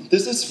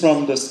 this is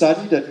from the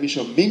study that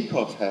Misho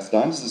Minkov has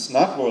done. This is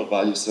not World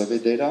Value Survey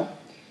data.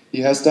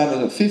 He has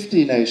done a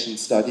 50-nation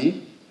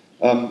study,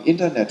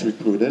 internet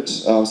recruited,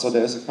 so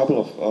there's a couple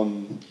of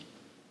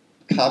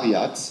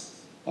caveats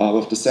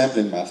with the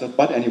sampling method,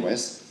 but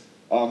anyways,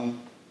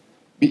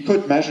 we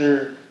could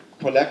measure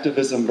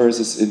collectivism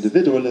versus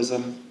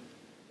individualism,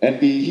 and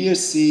we here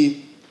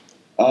see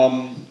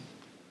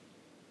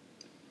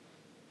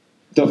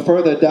the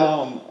further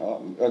down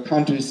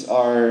countries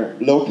are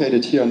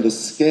located here on the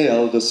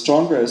scale, the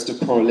stronger is the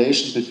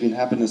correlation between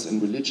happiness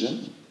and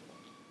religion.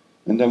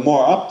 And the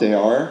more up they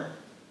are,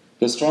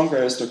 the stronger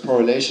is the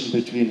correlation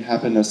between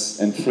happiness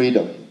and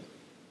freedom.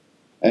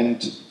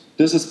 And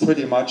this is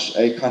pretty much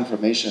a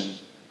confirmation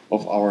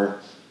of our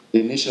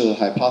initial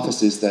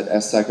hypothesis that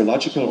as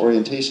psychological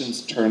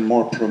orientations turn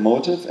more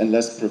promotive and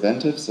less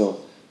preventive,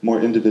 so more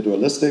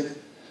individualistic,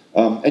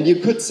 and you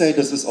could say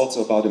this is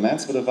also about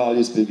emancipative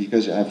values,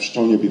 because I have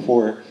shown you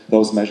before,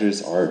 those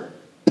measures are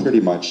pretty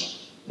much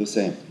the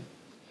same.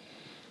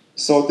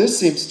 So this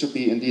seems to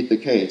be indeed the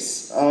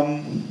case.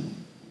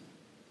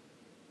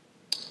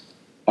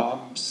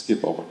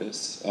 Skip over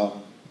this.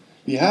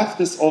 We have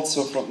this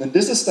also from, and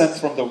this is then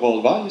from the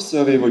World Value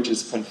Survey, which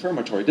is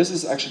confirmatory. This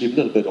is actually a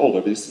little bit older.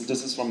 This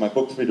is from my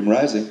book, Freedom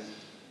Rising,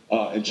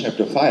 in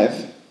chapter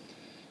 5.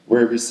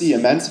 Where we see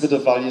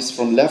emancipative values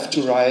from left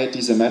to right,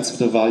 these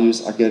emancipative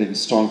values are getting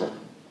stronger.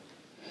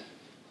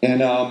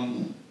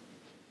 And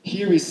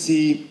here we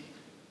see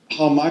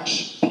how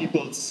much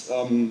people's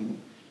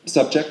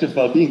subjective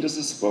well-being, this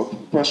is a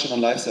question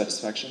on life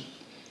satisfaction,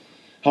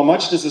 how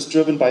much this is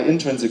driven by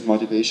intrinsic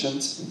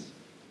motivations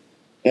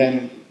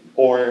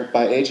or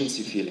by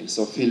agency feelings,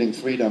 so feeling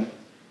freedom.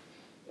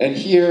 And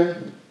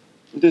here,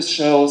 this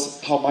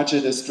shows how much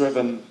it is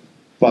driven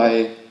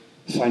by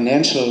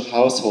financial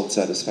household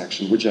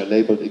satisfaction, which are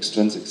labeled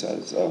extrinsic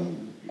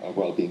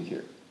well-being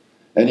here.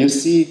 And you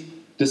see,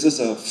 this is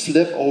a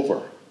flip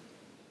over.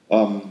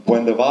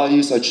 When the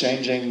values are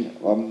changing,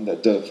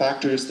 the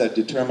factors that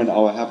determine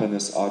our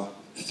happiness are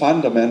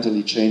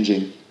fundamentally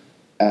changing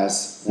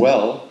as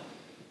well.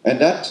 And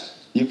that,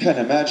 you can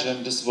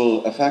imagine, this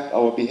will affect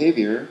our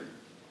behavior,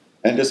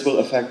 and this will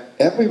affect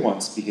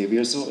everyone's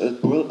behavior, so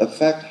it will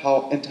affect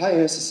how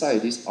entire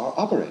societies are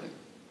operating.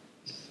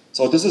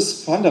 So this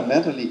is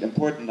fundamentally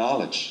important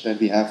knowledge that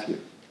we have here.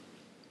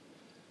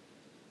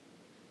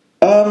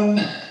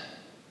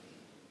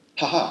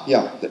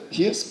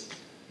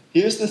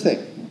 Here's the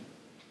thing.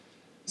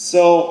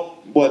 So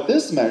what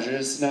this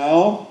measures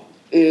now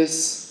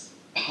is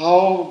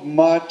how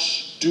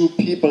much do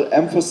people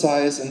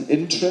emphasize an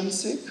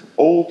intrinsic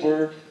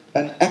over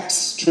an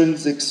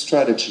extrinsic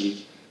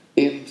strategy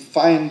in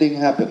finding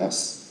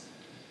happiness.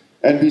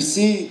 And we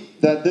see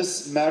that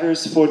this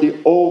matters for the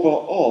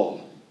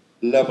overall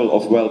level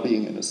of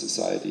well-being in a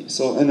society.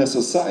 So in a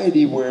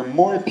society where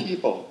more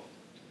people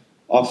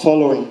are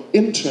following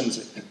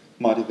intrinsic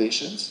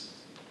motivations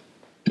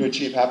to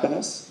achieve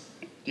happiness,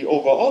 the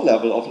overall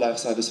level of life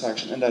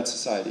satisfaction in that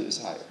society is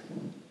higher.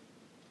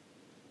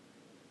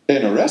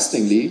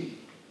 Interestingly,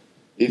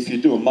 if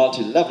you do a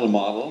multi-level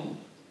model,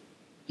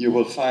 you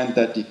will find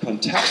that the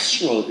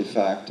contextual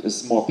effect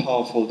is more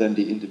powerful than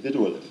the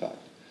individual effect.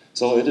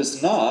 So it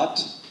is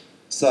not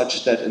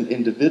such that an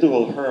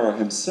individual, her or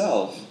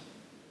himself,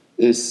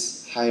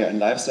 is higher in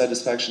life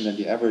satisfaction than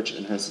the average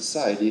in her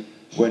society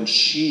when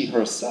she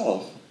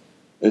herself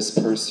is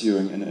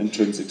pursuing an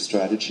intrinsic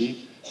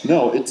strategy.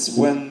 No, it's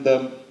when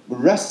the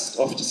rest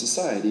of the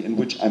society in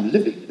which I'm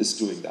living is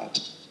doing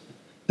that.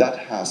 That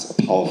has a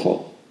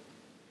powerful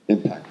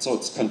impact. So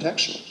it's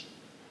contextual.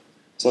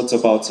 So it's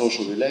about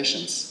social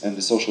relations and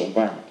the social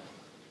environment.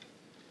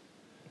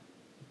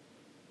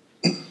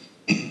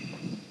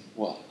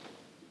 Well,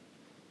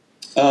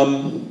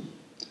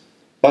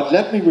 but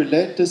let me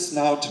relate this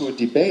now to a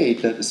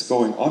debate that is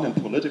going on in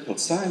political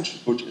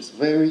science, which is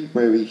very,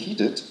 very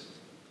heated.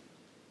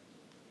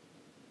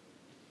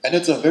 And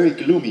it's a very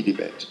gloomy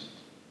debate.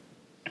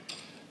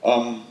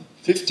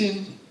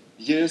 15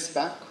 years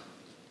back,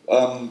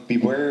 we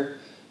were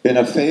in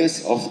a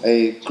phase of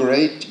a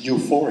great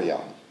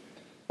euphoria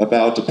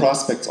about the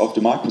prospects of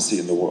democracy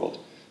in the world.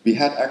 We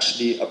had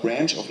actually a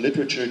branch of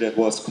literature that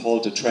was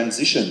called the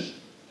transition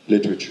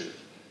literature.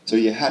 So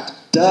you had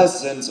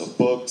dozens of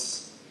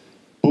books,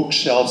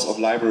 bookshelves of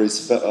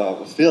libraries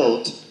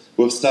filled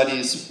with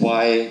studies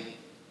why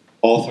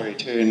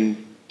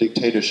authoritarian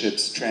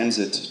dictatorships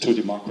transit to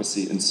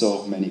democracy in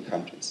so many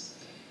countries.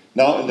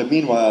 Now, in the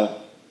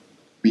meanwhile,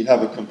 we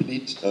have a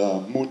complete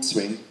mood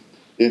swing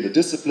in the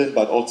discipline,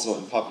 but also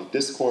in public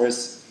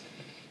discourse.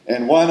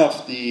 And one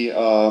of the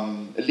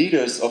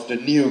leaders of the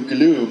new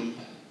gloom,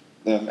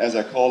 as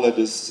I call it,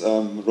 is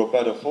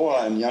Roberto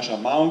Foa and Yasha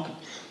Monk,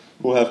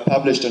 who have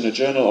published in the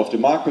Journal of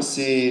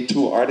Democracy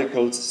 2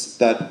 articles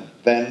that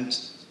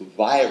went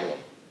viral,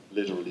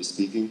 literally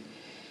speaking.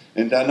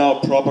 And they're now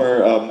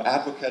proper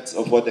advocates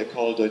of what they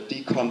call the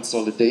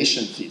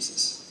deconsolidation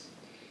thesis.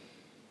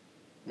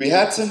 We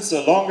had since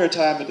a longer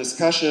time a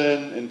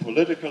discussion in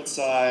political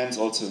science,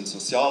 also in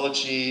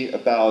sociology,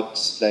 about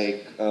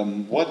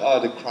what are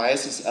the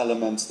crisis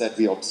elements that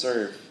we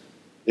observe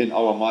in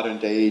our modern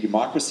day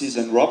democracies.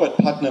 And Robert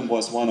Putnam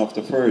was one of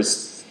the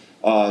first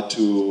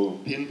to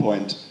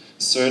pinpoint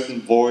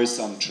certain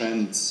worrisome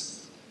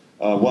trends.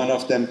 One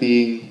of them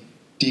being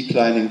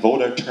declining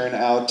voter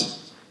turnout,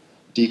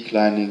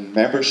 declining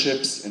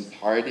memberships in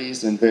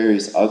parties and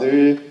various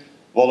other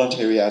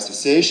voluntary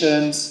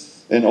associations,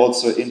 and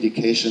also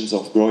indications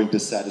of growing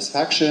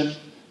dissatisfaction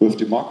with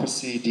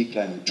democracy,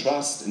 declining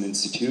trust in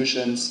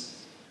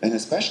institutions, and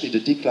especially the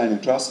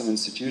declining trust in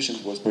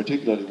institutions was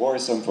particularly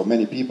worrisome for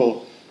many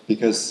people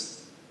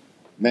because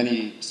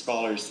many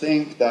scholars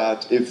think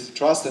that if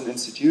trust in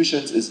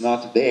institutions is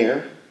not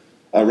there,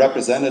 a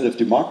representative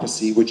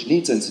democracy which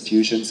needs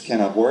institutions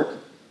cannot work.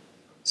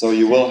 So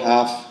you will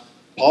have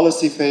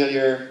policy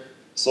failure,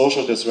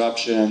 social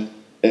disruption,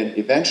 and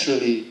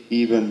eventually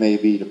even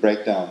maybe the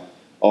breakdown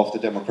of the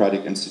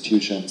democratic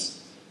institutions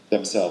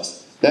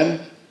themselves. Then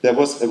there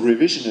was a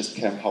revisionist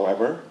camp,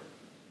 however,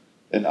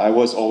 and I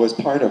was always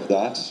part of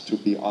that, to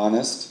be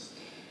honest,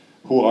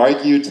 who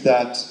argued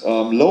that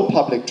low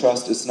public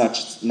trust is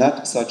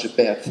not such a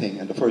bad thing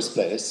in the first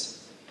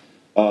place.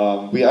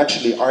 We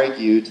actually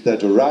argued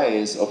that the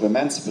rise of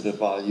emancipative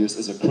values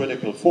is a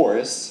critical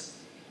force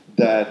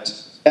that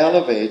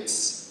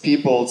elevates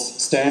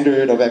people's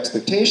standard of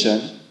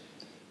expectation,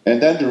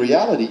 and then the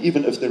reality,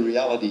 even if the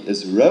reality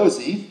is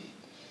rosy,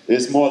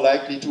 is more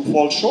likely to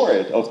fall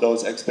short of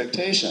those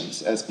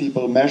expectations. As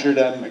people measure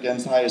them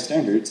against higher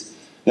standards,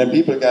 then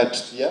people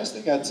get, yes,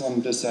 they get some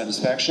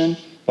dissatisfaction,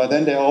 but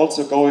then they're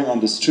also going on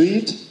the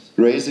street,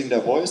 raising their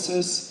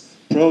voices,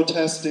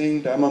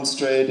 protesting,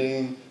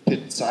 demonstrating,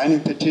 signing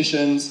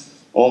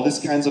petitions, all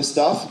this kinds of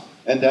stuff,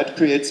 and that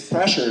creates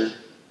pressure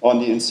on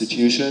the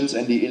institutions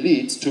and the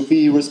elites to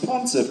be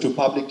responsive to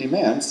public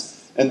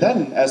demands, and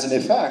then, as an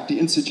effect, the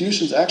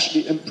institutions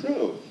actually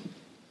improve.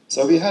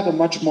 So we had a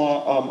much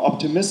more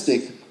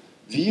optimistic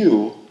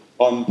view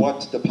on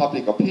what the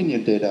public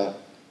opinion data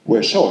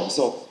were showing.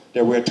 So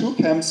there were 2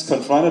 camps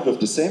confronted with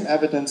the same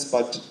evidence,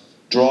 but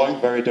drawing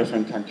very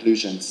different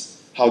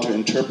conclusions how to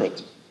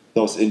interpret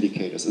those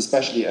indicators,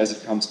 especially as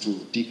it comes to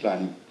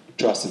declining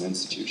trust in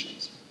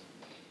institutions.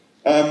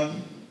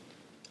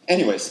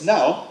 Anyways,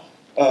 now,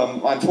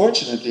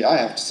 unfortunately, I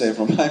have to say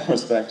from my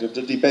perspective,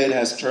 the debate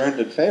has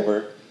turned in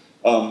favor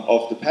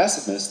of the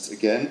pessimists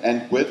again,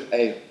 and with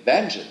a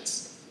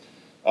vengeance.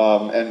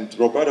 And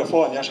Roberto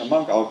Foa and Yasha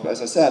Monk,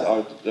 as I said,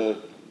 are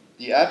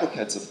the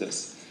advocates of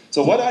this.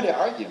 So what are they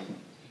arguing?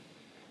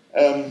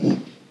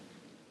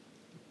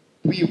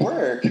 We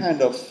were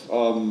kind of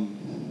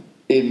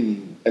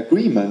in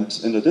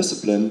agreement in the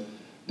discipline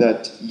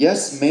that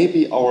yes,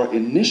 maybe our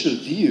initial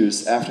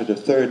views after the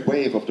 3rd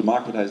wave of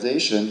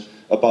democratization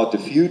about the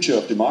future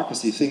of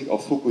democracy, think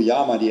of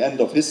Fukuyama, the end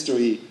of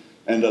history,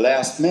 and the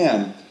last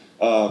man,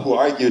 who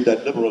argued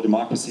that liberal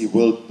democracy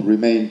will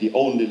remain the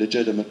only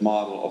legitimate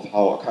model of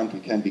how a country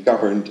can be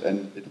governed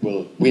and it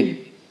will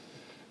win.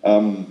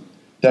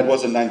 That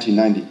was in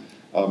 1990.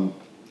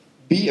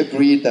 We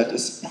agreed that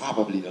is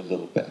probably a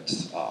little bit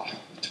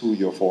too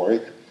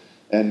euphoric,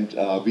 and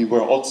we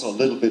were also a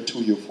little bit too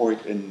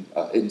euphoric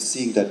in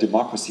seeing that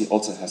democracy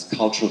also has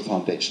cultural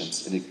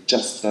foundations and it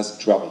just doesn't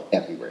travel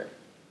everywhere.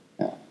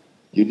 Yeah.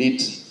 You need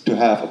to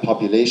have a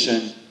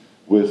population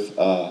with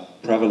a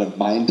prevalent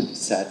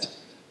mindset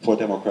for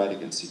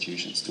democratic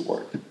institutions to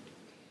work.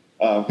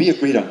 We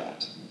agreed on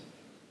that.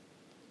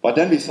 But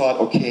then we thought,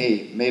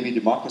 okay, maybe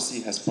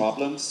democracy has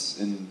problems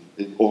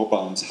in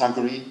Orban's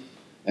Hungary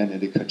and in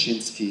the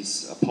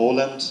Kaczynski's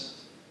Poland,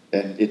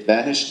 and it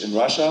vanished in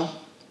Russia.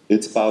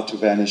 It's about to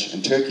vanish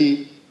in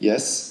Turkey,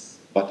 yes,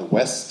 but the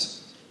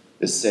West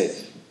is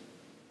safe.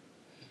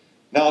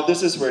 Now,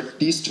 this is where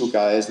these 2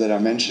 guys that I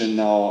mentioned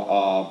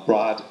now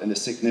brought in a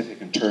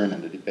significant turn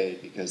in the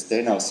debate, because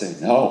they now say,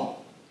 no,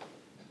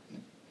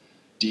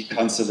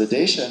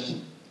 deconsolidation,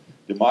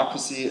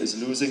 democracy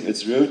is losing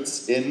its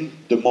roots in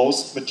the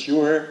most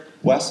mature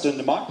Western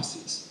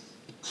democracies.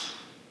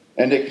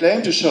 And they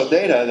claim to show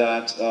data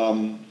that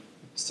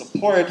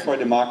support for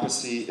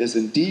democracy is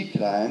in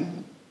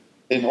decline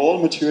in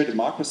all mature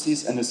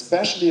democracies, and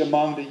especially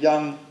among the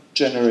young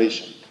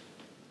generation.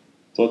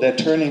 So they're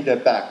turning their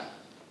back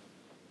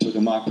to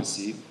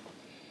democracy.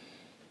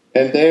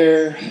 And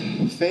their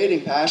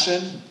fading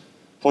passion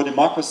for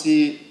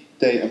democracy,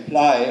 they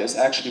imply, is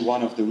actually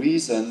one of the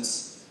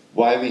reasons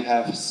why we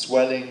have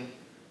swelling,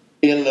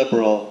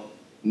 illiberal,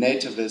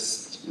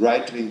 nativist,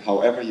 right-wing,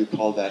 however you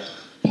call that,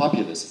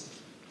 populism.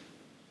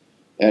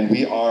 And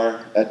we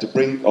are at the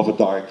brink of a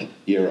dark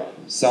era.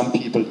 Some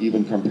people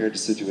even compare the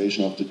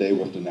situation of today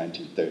with the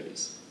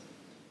 1930s.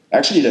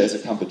 Actually, there is a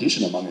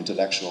competition among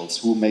intellectuals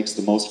who makes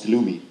the most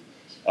gloomy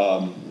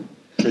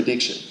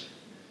prediction.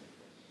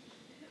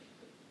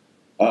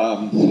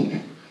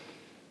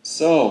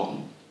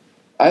 So,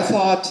 I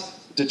thought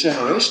the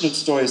generational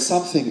story,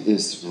 something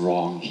is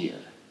wrong here.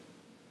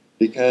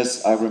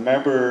 Because I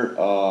remember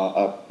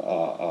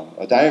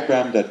a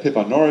diagram that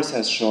Pippa Norris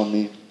has shown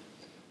me.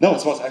 No,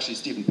 it was actually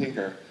Steven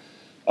Pinker,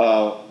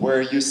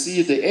 where you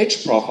see the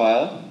age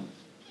profile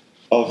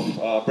of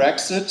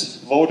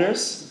Brexit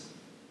voters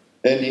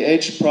and the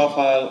age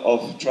profile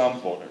of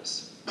Trump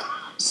voters.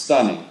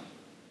 Stunning.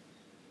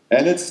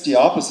 And it's the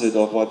opposite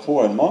of what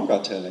Foer and Monk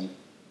are telling.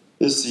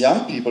 These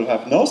young people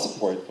have no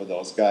support for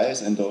those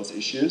guys and those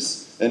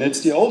issues, and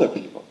it's the older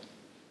people.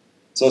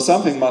 So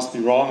something must be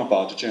wrong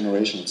about the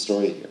generational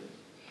story here.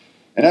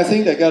 And I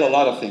think they got a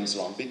lot of things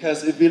wrong,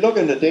 because if we look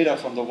in the data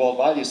from the World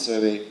Value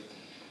Survey,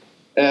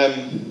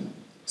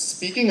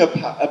 speaking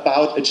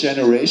about a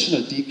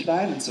generational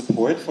decline in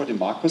support for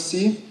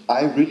democracy,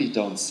 I really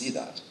don't see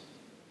that.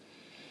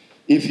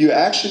 If you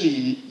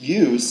actually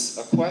use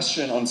a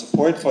question on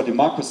support for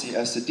democracy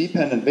as a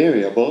dependent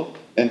variable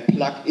and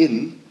plug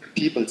in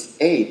people's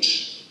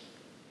age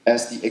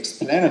as the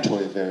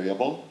explanatory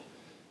variable,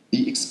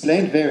 the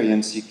explained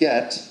variance you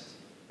get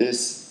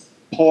is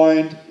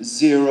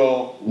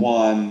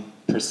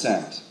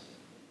 0.01%.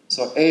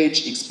 So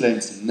age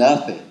explains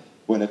nothing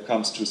when it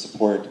comes to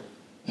support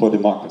for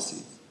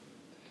democracy.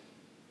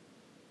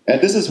 And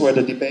this is where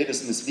the debate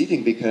is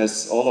misleading,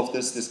 because all of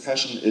this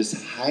discussion is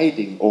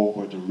hiding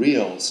over the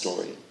real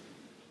story.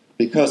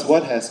 Because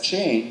what has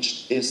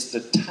changed is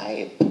the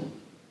type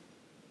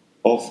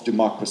of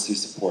democracy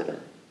supporter,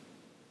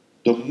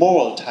 the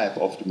moral type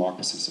of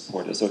democracy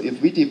supporter. So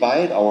if we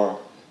divide our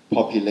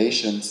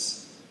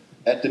populations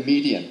at the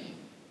median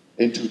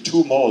into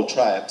two moral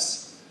tribes,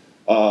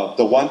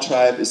 the one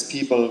tribe is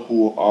people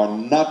who are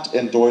not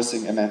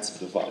endorsing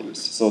emancipative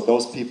values. So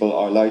those people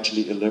are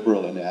largely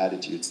illiberal in their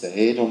attitudes. They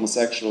hate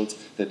homosexuals,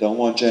 they don't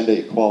want gender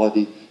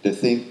equality, they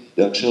think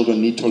that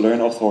children need to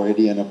learn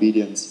authority and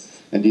obedience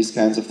and these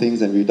kinds of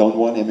things, and we don't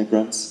want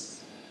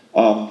immigrants.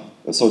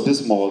 So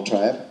this moral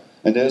tribe.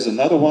 And there's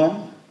another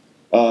one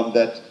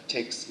that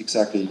takes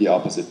exactly the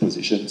opposite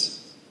positions.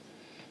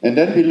 And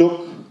then we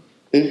look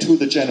into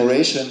the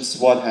generations,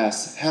 what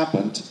has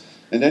happened.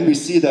 And then we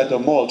see that the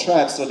moral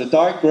tribes, so the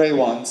dark gray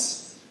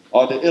ones,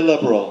 are the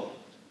illiberal.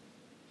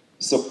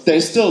 So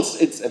they still,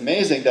 it's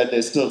amazing that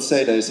they still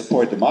say they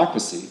support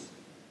democracy.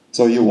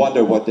 So you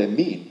wonder what they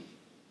mean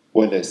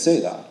when they say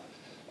that.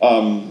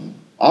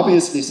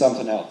 Obviously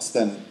something else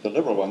than the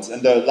liberal ones.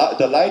 And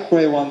the light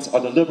gray ones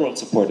are the liberal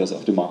supporters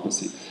of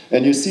democracy.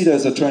 And you see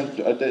there's a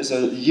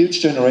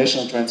huge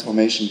generational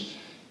transformation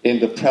in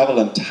the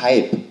prevalent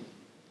type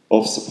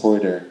of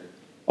supporter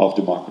of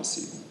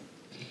democracy.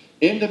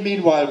 In the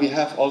meanwhile, we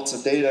have also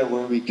data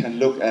where we can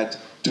look at,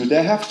 do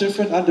they have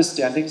different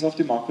understandings of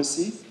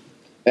democracy?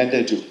 And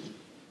they do.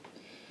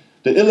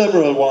 The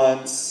illiberal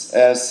ones,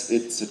 as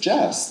it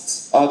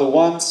suggests, are the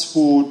ones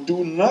who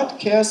do not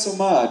care so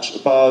much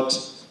about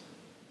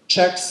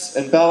checks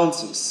and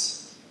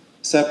balances,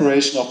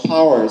 separation of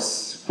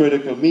powers,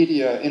 critical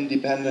media,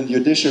 independent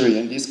judiciary,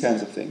 and these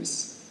kinds of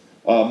things,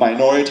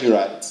 minority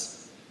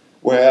rights.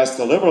 Whereas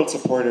the liberal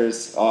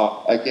supporters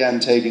are,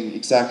 again, taking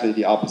exactly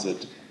the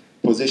opposite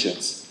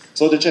positions.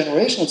 So the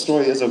generational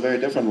story is a very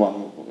different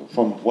one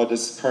from what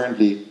is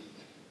currently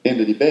in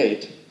the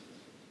debate.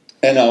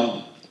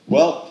 And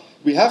well,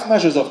 we have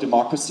measures of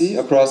democracy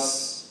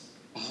across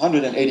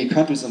 180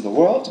 countries in the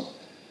world,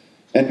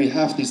 and we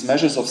have these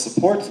measures of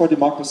support for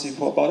democracy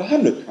for about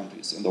 100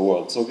 countries in the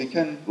world. So we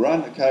can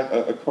run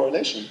a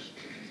correlation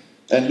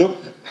and look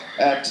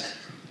at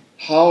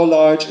how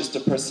large is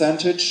the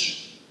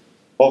percentage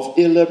of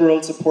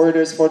illiberal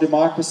supporters for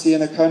democracy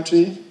in a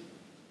country,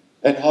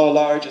 and how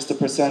large is the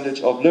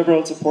percentage of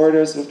liberal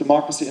supporters of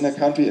democracy in a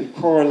country, and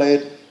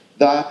correlate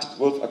that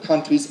with a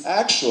country's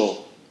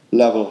actual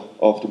level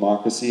of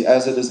democracy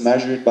as it is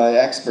measured by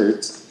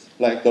experts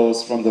like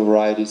those from the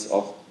Varieties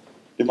of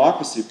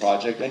Democracy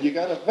project. And you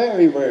got a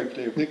very, very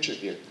clear picture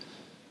here.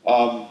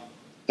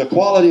 The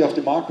quality of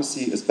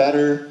democracy is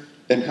better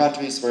in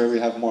countries where we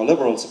have more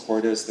liberal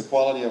supporters. The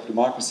quality of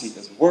democracy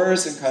is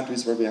worse in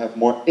countries where we have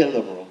more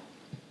illiberal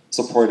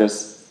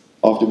supporters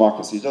of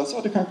democracy.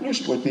 So the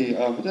conclusion would be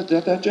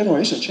that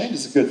generational change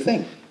is a good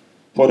thing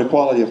for the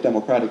quality of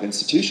democratic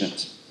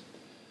institutions.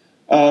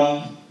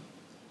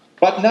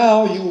 But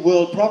now you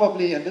will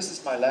probably, and this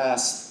is my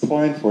last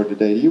point for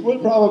today, you will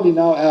probably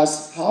now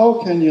ask,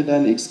 how can you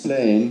then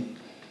explain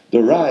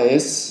the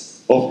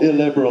rise of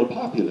illiberal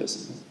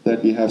populism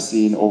that we have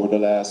seen over the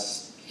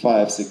last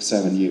 5, 6,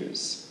 7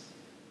 years.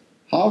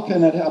 How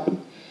can that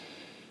happen?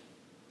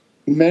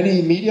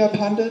 Many media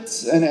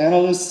pundits and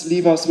analysts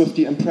leave us with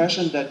the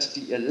impression that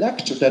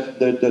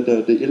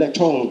the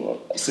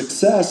electoral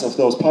success of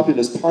those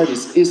populist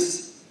parties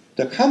is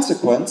the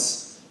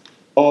consequence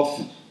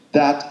of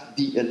that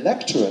the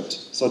electorate,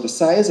 so the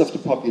size of the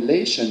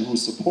population who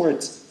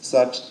supports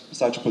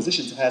such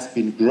positions, has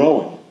been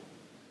growing.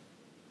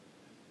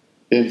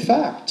 In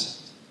fact,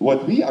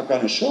 what we are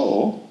going to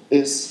show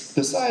is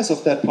the size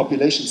of that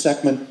population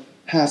segment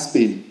has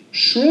been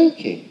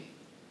shrinking,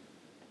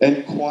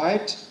 and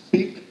quite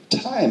big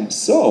time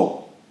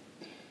so.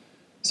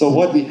 So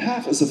what we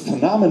have is a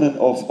phenomenon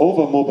of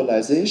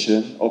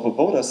over-mobilization of a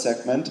voter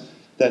segment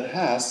that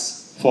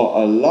has,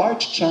 for a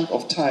large chunk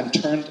of time,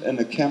 turned in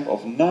a camp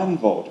of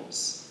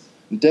non-voters.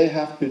 They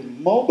have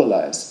been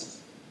mobilized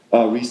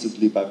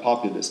recently by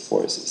populist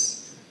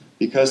forces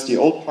because the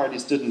old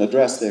parties didn't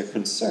address their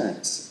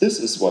concerns. This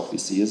is what we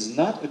see, is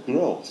not a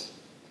growth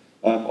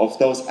of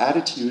those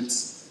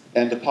attitudes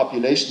and the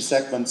population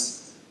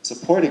segments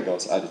supporting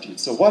those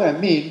attitudes. So what I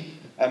mean,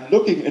 I'm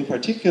looking in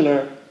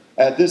particular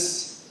at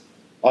this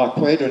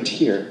quadrant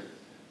here.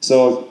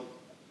 So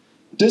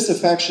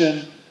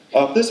disaffection,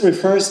 this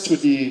refers to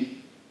the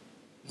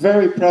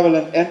very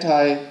prevalent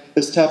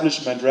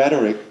anti-establishment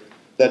rhetoric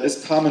that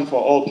is common for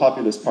all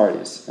populist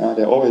parties.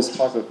 They always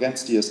talk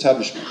against the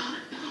establishment.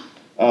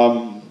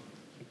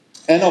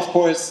 And of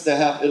course, they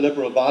have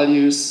illiberal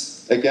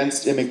values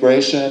against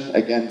immigration,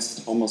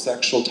 against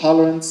homosexual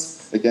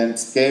tolerance,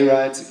 against gay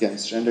rights,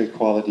 against gender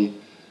equality,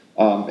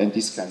 and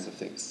these kinds of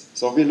things.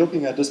 So we're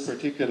looking at this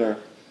particular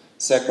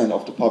segment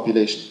of the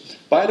population.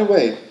 By the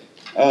way,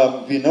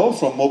 we know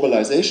from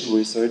mobilization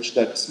research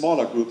that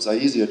smaller groups are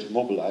easier to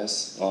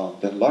mobilize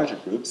than larger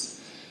groups.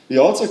 We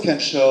also can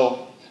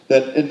show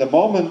that in the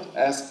moment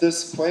as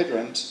this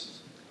quadrant,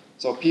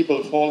 so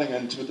people falling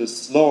into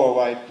this lower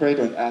right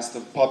quadrant, as the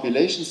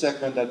population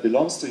segment that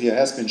belongs to here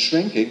has been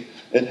shrinking,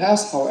 it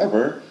has,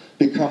 however,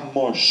 become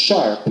more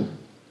sharp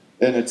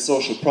in its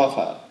social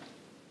profile.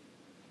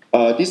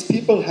 These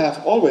people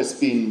have always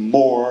been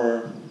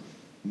more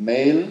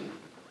male,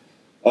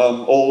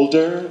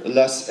 older,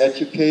 less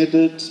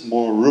educated,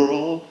 more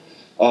rural,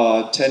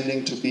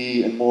 tending to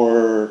be in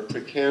more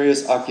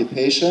precarious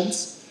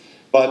occupations.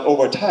 But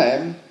over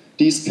time,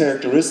 these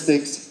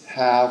characteristics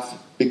have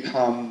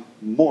become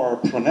more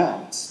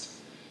pronounced.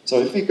 So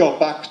if we go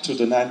back to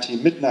the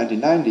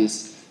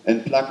mid-1990s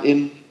and plug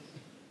in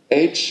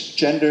age,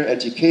 gender,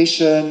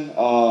 education,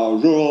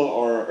 rural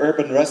or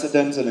urban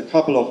residence, and a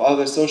couple of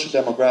other social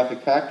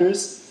demographic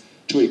factors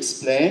to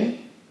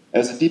explain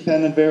as a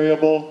dependent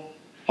variable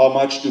how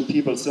much do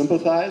people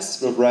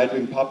sympathize with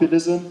right-wing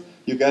populism,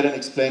 you get an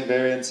explained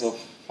variance of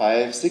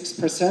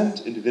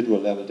 5–6% individual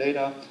level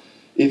data.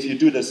 If you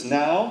do this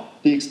now,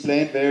 the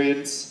explained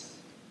variance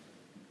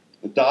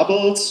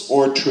doubles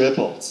or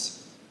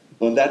triples.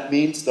 And that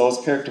means those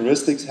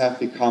characteristics have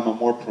become a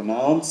more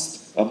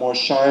pronounced, a more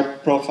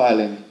sharp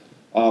profiling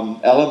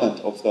element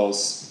of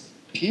those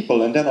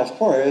people. And then, of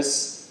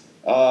course,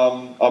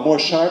 a more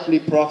sharply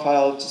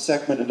profiled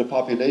segment in the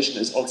population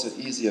is also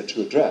easier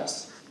to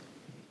address.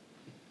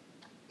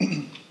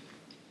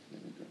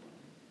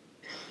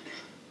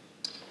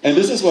 And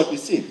this is what we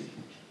see.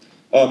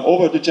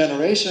 Over the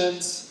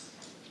generations,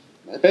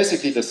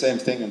 basically the same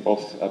thing in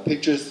both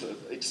pictures,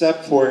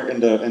 except for in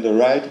the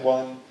right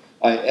one,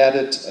 I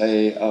added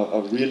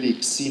a really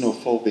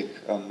xenophobic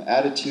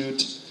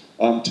attitude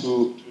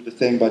to the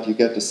thing, but you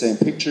get the same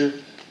picture.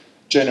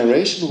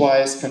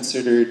 Generation-wise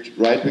considered,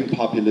 right-wing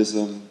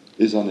populism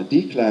is on a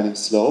declining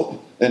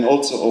slope, and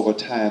also over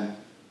time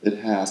it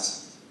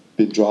has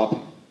been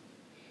dropping.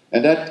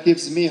 And that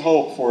gives me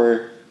hope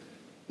for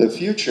the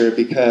future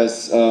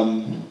because,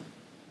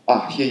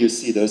 here you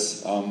see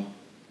this.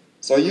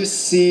 So you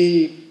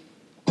see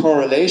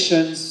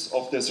correlations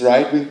of this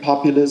right-wing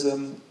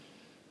populism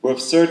with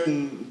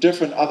certain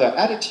different other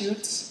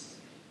attitudes,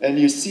 and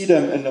you see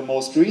them in the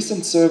most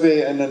recent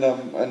survey and in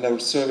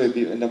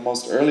the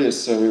most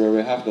earliest survey where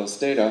we have those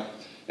data.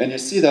 And you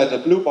see that the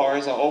blue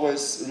bars are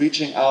always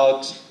reaching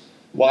out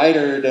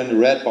wider than the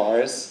red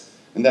bars,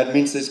 and that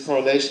means these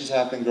correlations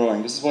have been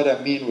growing. This is what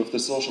I mean with the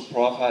social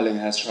profiling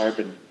has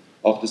sharpened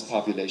of this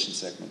population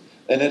segment.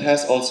 And it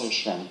has also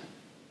shrunk.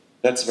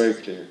 That's very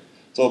clear.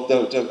 So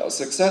the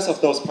success of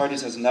those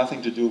parties has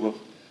nothing to do with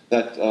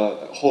that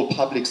whole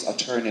publics are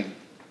turning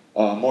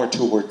more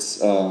towards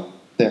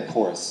their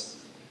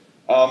course.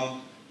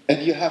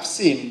 And you have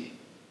seen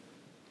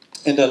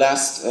in the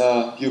last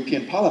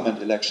European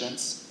Parliament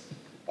elections,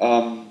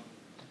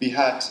 we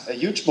had a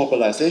huge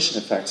mobilization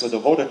effect. So the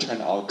voter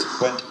turnout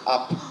went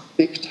up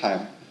big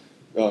time,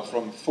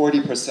 from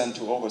 40%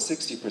 to over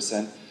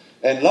 60%.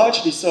 And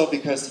largely so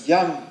because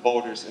young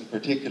voters in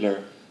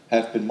particular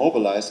have been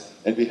mobilized,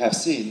 and we have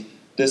seen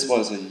this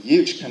was a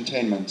huge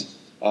containment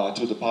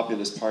to the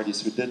populist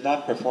parties who did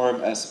not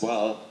perform as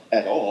well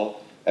at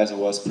all as it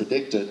was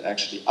predicted.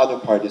 Actually, other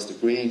parties, the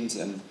Greens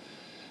and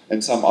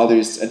some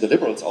others, and the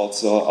Liberals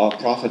also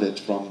profited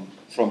from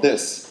from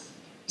this.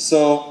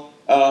 So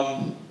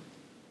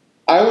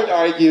I would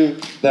argue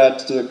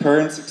that the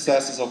current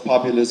successes of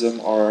populism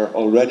are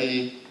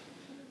already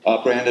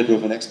branded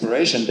with an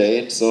expiration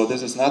date, so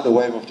this is not the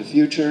wave of the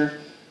future.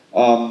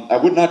 I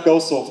would not go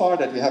so far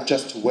that we have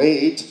just to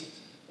wait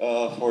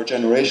for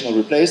generational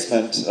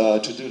replacement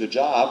to do the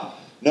job.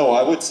 No,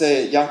 I would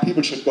say young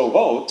people should go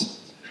vote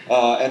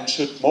and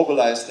should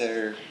mobilize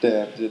their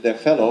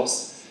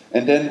fellows,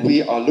 and then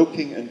we are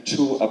looking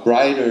into a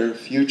brighter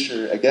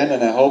future again,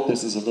 and I hope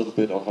this is a little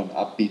bit of an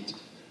upbeat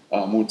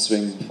mood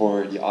swing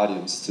for the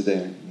audience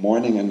today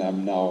morning, and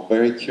I'm now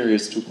very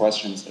curious to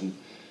questions and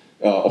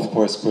of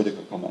course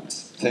critical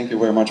comments. Thank you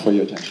very much for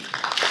your attention.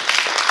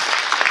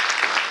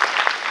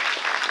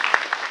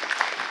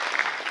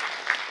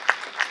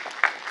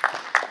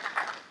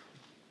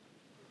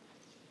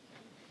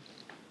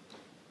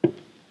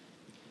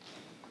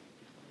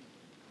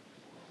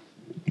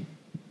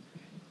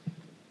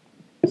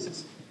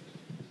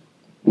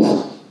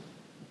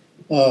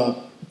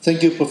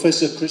 Thank you,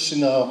 Professor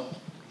Christian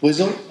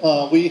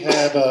Welzel. We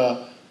have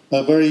a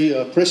very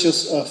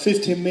precious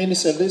 15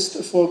 minutes at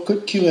least for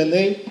quick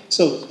Q&A.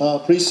 So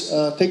please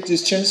take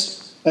this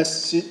chance. I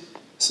see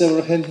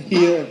several hands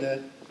here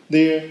and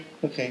there.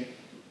 Okay,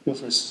 go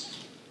first.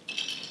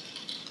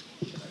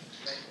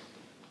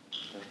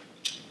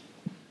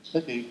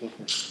 Okay, you go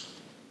first.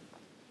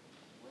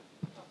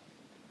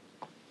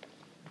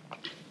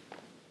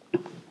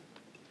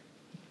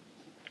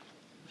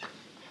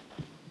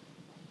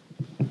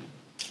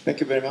 Thank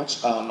you very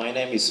much. My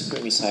name is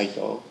Fumi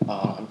Saito.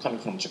 I'm coming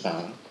from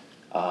Japan.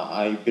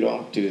 I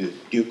belong to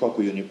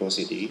Ryukoku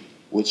University,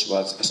 which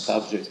was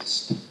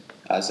established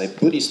as a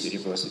Buddhist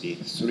university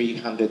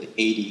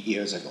 380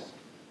 years ago.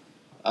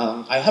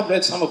 I have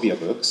read some of your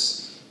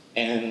books,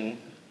 and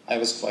I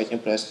was quite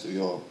impressed with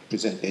your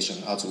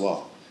presentation as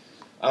well.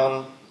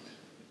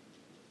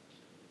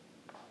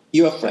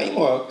 Your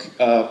framework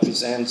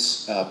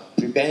presents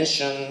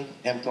prevention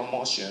and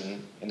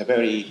promotion in a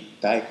very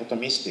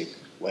dichotomistic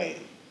way.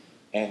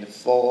 And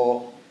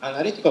for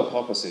analytical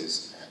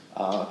purposes,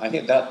 I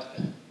think that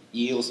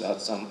yields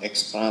us some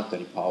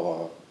explanatory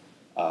power,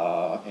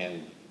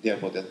 and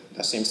therefore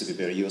that seems to be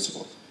very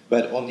useful.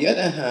 But on the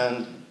other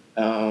hand,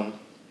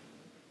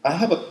 I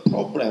have a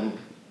problem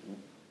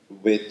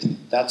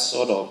with that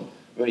sort of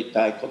very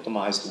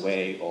dichotomized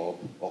way of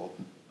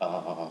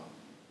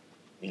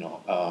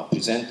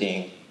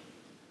presenting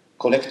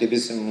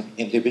collectivism,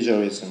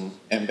 individualism,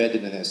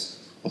 embeddedness,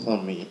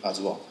 autonomy as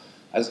well.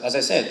 As I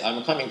said,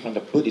 I'm coming from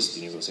the Buddhist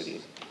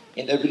university.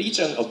 In the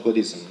religion of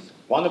Buddhism,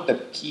 one of the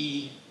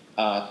key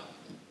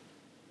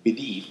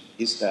beliefs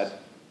is that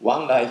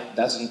one life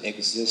doesn't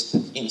exist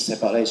in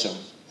separation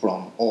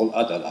from all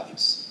other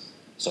lives.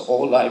 So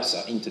all lives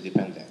are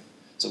interdependent.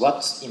 So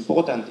what's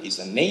important is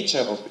the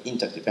nature of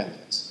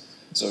interdependence.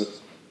 So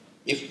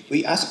if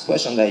we ask a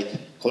question like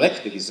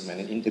collectivism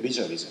and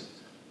individualism,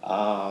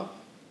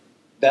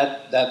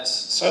 that's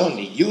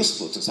certainly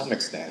useful to some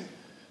extent,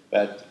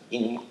 but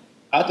in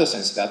other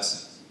sense,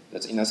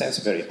 that's in a sense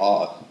very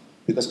odd,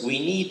 because we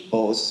need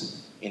both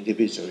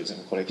individualism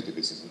and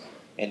collectivism,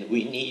 and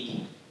we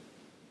need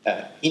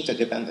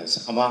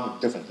interdependence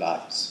among different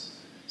lives.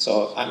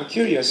 So I'm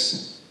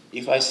curious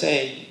if I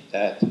say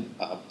that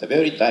the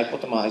very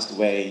dichotomized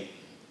way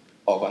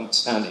of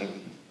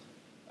understanding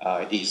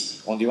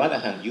is, on the other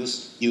hand,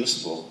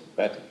 useful,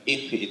 but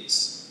if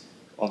it's,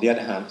 on the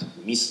other hand,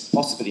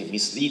 possibly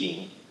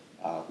misleading,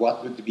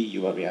 what would be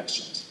your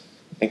reactions?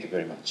 Thank you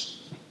very much.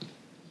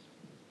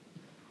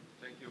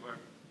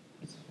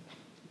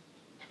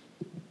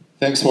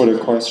 Thanks for the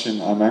question.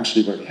 I'm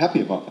actually very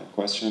happy about that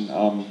question.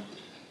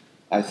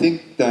 I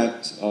think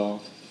that a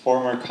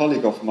former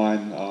colleague of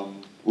mine,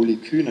 Uli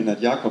Kühnen at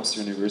Jacobs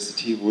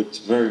University, would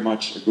very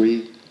much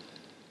agree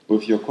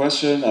with your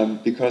question.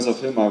 Because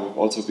of him, I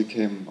also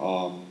became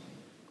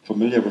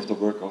familiar with the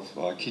work of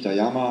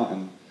Kitayama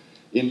and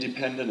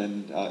independent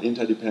and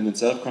interdependent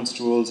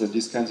self-construals and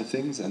these kinds of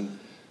things. And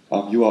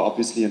you are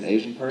obviously an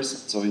Asian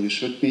person, so you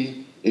should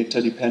be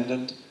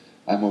interdependent.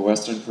 I'm a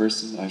Western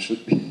person, I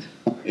should be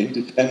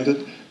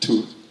independent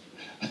to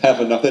have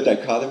another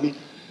dichotomy.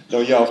 No,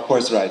 yeah, of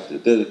course, right.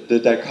 The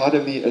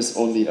dichotomy is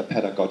only a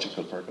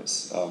pedagogical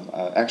purpose.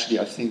 Actually,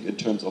 I think in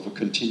terms of a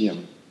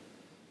continuum,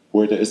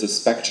 where there is a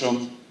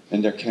spectrum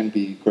and there can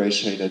be gray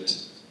shaded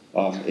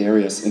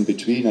areas in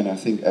between, and I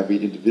think every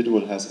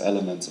individual has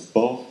elements of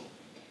both.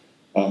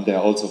 They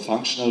are also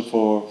functional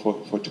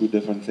for two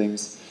different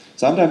things.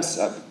 Sometimes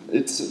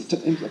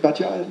but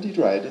you're indeed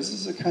right, this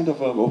is a kind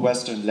of a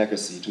Western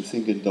legacy to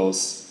think in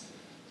those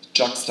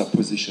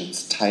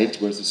juxtapositions. Tight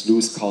versus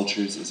loose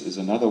cultures is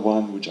another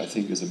one, which I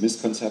think is a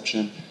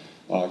misconception.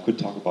 Could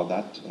talk about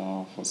that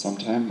for some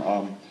time.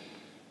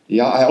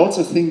 Yeah, I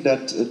also think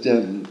that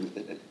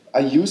I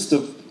use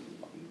the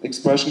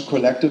expression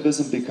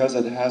collectivism because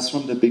it has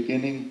from the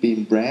beginning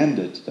been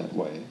branded that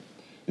way.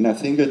 And I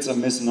think it's a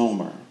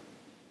misnomer.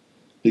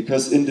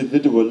 Because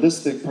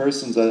individualistic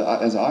persons,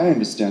 as I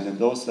understand them,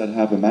 those that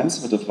have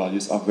emancipative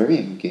values, are very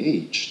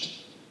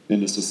engaged in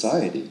the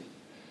society.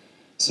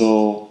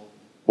 So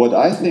What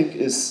I think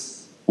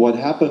is, what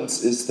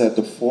happens is that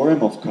the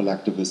form of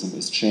collectivism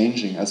is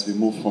changing as we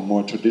move from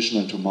more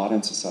traditional to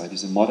modern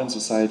societies. In modern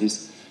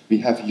societies, we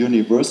have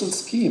universal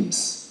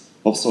schemes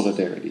of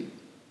solidarity,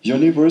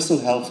 universal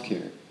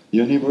healthcare,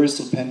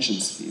 universal pension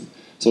scheme.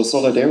 So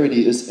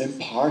solidarity is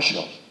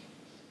impartial.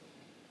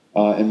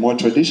 In more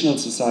traditional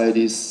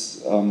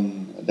societies,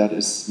 that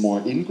is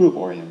more in-group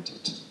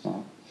oriented.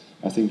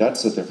 I think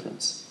that's the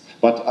difference.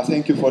 But I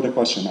thank you for the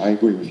question. I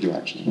agree with you,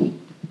 actually.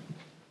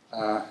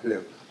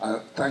 Hello.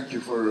 Thank you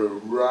for a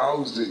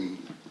rousing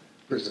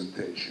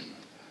presentation.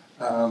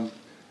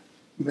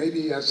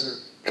 Maybe as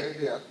a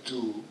caveat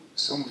to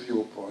some of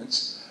your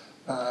points,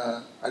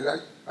 I'm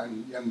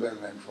Jan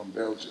Berlijn from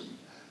Belgium,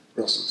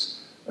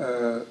 Brussels.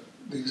 The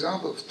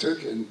example of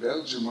Turkey and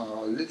Belgium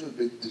are a little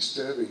bit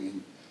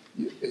disturbing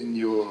in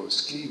your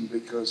scheme,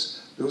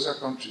 because those are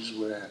countries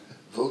where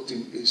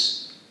voting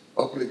is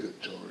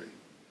obligatory.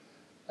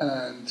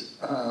 And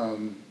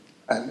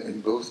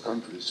in both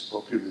countries,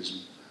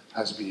 populism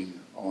has been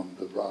on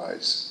the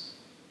rise.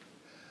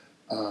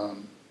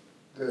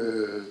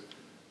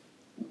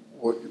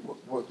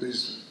 What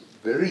is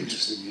very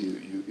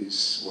interesting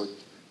is what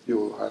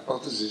your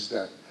hypothesis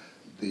that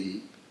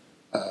the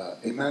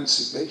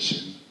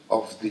emancipation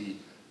of the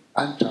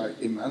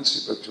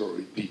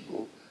anti-emancipatory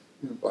people,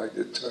 by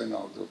the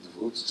turnout of the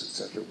votes,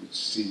 etc., which is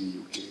seen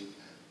in UK,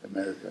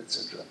 America,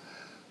 etc.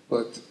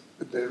 But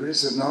there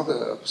is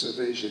another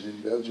observation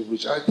in Belgium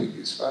which I think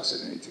is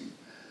fascinating.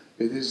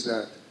 It is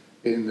that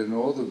in the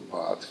northern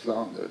part,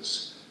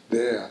 Flanders,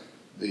 there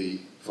the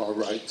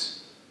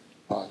far-right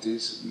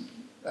parties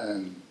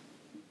and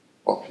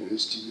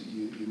populists,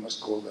 you must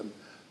call them,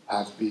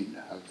 have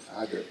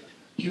had a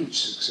huge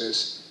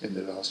success in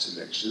the last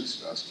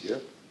elections last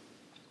year.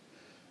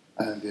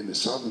 And in the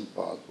southern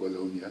part,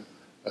 Wallonia,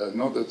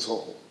 not at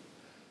all.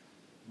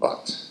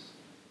 But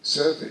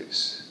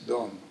surveys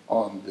done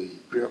on the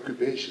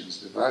preoccupations,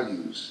 the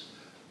values,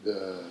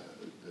 the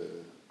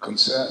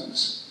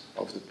concerns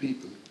of the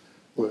people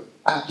were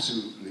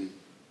absolutely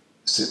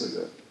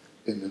similar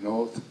in the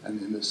north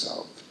and in the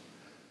south.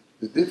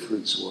 The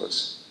difference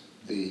was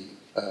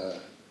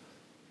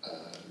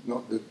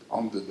not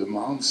on the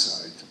demand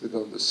side, but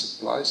on the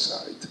supply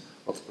side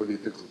of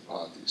political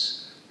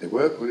parties. There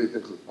were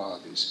political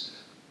parties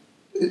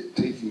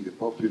taking the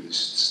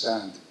populist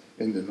stand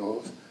in the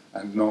north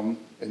and none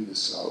in the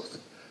south.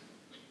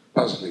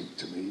 Puzzling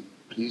to me.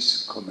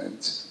 Please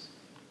comment.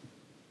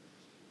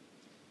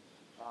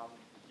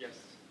 Yes,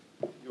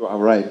 you are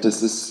right.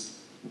 This is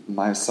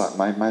my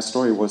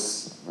story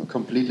was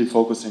completely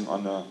focusing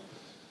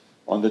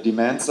on the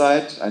demand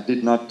side. I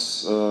did not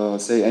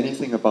say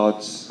anything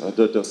about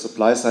the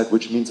supply side,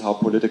 which means how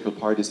political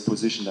parties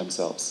position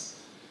themselves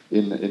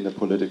in the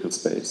political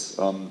space.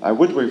 I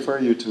would refer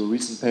you to a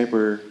recent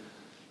paper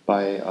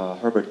by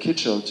Herbert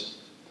Kitchelt,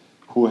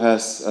 who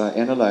has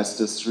analyzed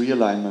this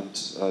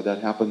realignment that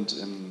happened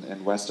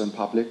in Western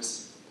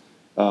publics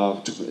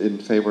in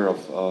favor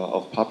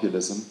of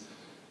populism.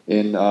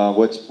 And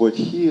what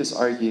he is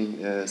arguing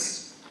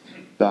is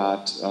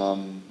that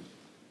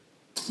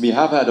we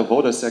have had a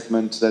voter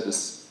segment that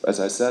is, as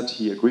I said,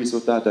 he agrees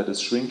with that is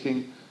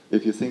shrinking.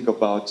 If you think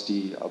about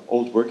the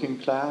old working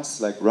class,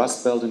 like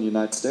Rust Belt in the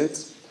United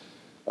States,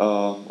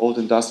 old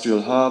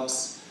industrial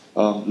hubs,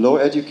 low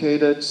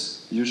educated,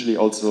 usually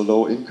also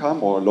low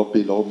income or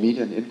below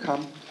median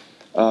income.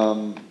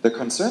 The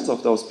concerns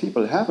of those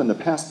people have in the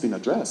past been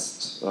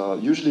addressed,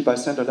 usually by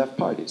center-left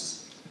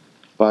parties,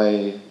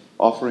 by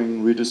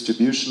offering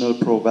redistributional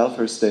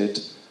pro-welfare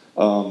state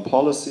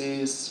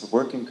policies,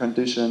 working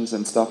conditions,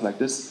 and stuff like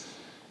this.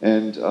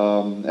 And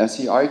as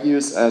he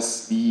argues,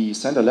 as the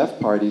center-left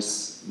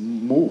parties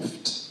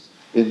moved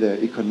in their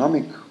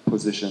economic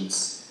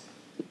positions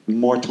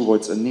more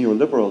towards a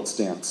neoliberal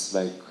stance,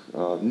 like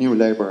New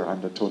Labour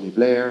under Tony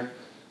Blair,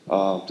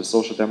 the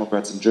Social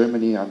Democrats in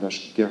Germany under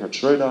Gerhard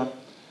Schröder,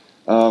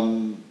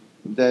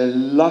 they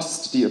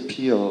lost the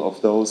appeal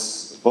of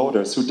those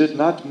voters who did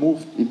not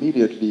move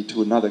immediately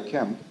to another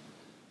camp,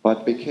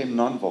 but became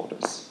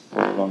non-voters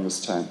for the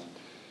longest time.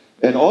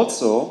 And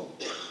also,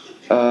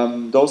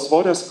 those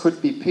voters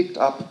could be picked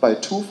up by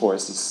two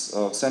forces,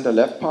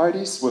 center-left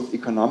parties with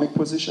economic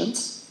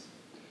positions,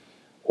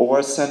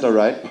 or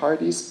center-right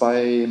parties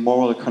by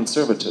moral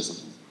conservatism.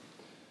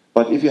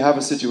 But if you have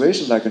a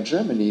situation like in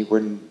Germany,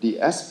 when the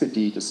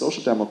SPD, the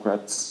Social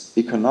Democrats,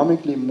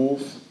 economically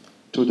move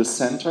to the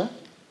center,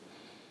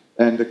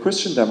 and the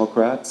Christian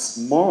Democrats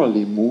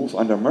morally move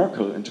under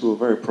Merkel into a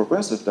very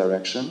progressive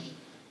direction,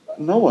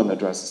 no one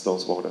addresses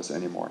those voters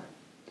anymore.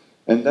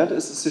 And that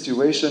is a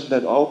situation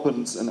that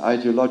opens an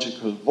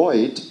ideological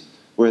void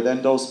where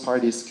then those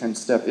parties can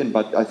step in.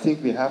 But I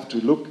think we have to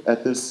look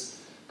at this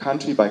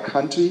country by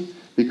country,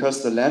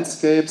 because the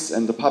landscapes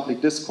and the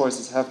public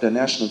discourses have their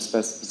national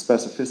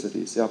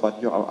specificities. Yeah,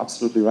 but you are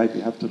absolutely right,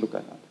 we have to look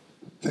at that.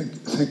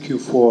 Thank you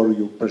for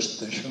your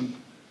presentation.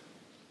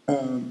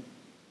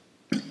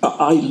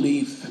 I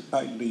live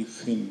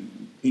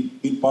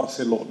in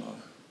Barcelona.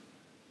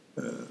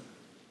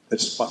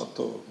 That's part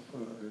of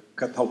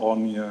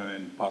Catalonia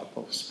and part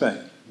of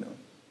Spain. You know?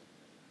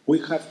 we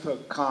have a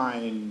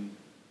kind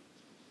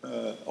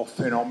of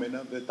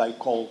phenomena that I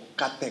call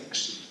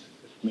catexit.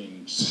 It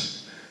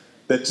means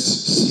that's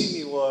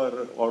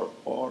similar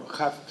or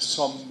have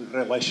some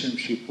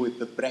relationship with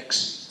the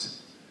Brexit.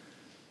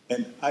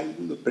 And I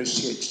would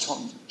appreciate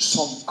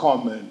some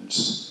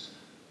comments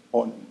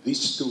on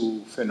these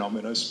two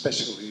phenomena,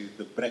 especially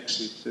the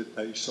Brexit that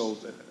I saw.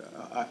 That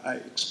I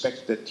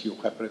expect that you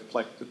have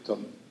reflected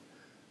on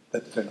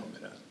that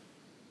phenomena.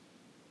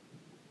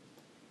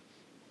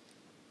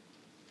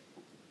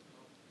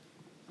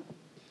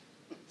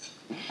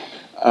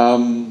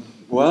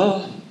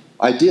 Well,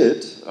 I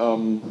did.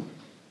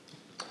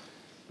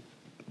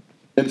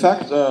 In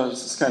fact,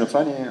 this is kind of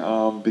funny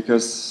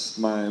because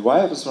my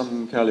wife is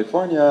from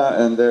California,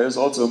 and there is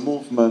also a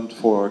movement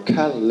for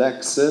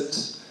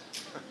Calexit.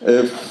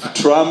 If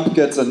Trump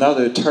gets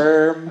another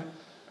term,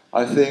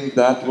 I think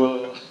that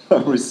will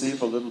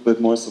receive a little bit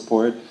more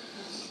support.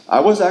 I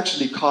was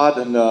actually caught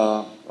in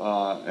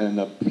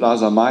the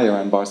Plaza Mayor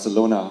in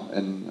Barcelona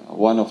in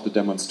one of the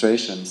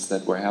demonstrations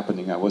that were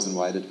happening. I was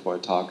invited for a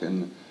talk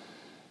in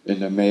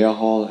the mayor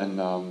hall, and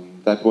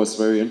that was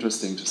very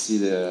interesting to see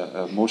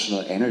the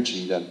emotional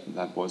energy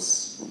that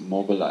was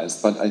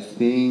mobilized. But I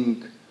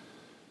think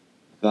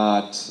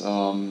that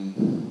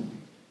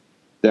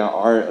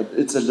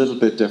it's a little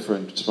bit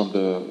different from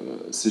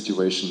the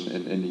situation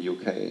in the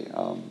UK,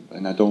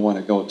 and I don't want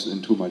to go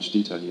in too much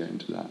detail here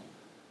into that.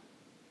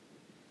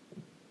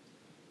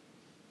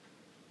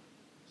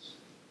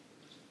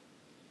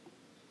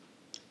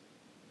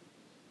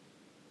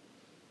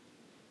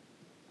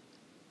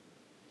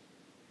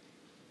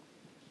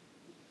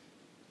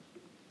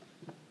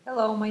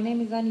 Hello, my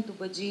name is Ani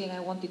Tubaji, and I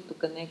wanted to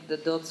connect the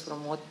dots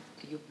from what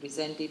you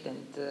presented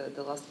and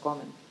the last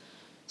comment.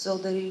 So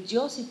the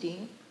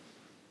religiosity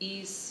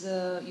is,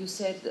 you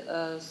said,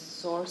 a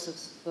source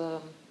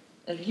of,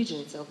 a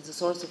religion itself is a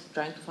source of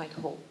trying to find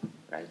hope,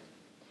 right?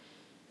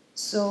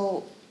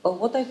 So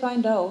what I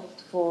find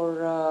out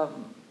for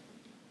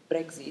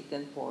Brexit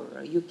and for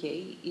UK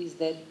is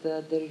that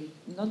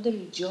not the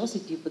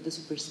religiosity, but the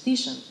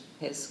superstition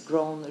has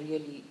grown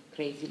really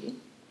crazily.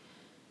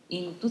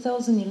 In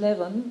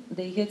 2011,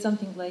 they had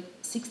something like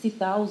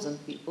 60,000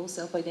 people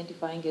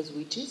self-identifying as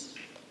witches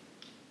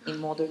in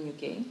modern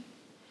UK.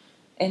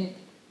 And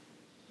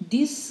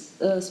this,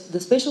 the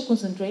special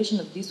concentration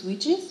of these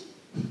witches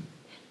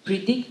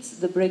predicts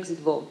the Brexit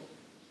vote.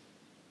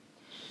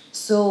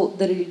 So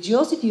the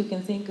religiosity, you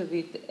can think of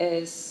it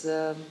as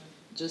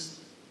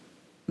just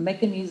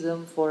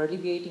mechanism for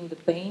alleviating the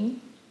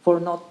pain, for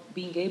not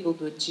being able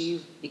to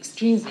achieve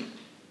extrinsic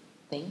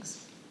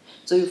things.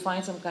 So you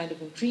find some kind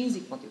of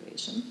intrinsic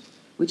motivation,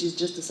 which is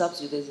just a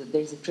substitute.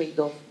 There's a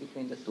trade-off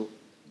between the two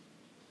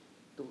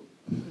to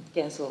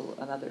cancel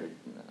another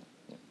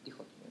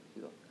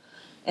dichotomy.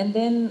 And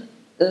then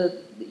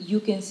you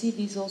can see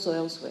this also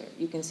elsewhere.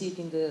 You can see it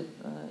in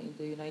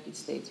the United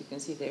States. You can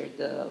see there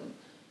the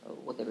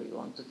whatever you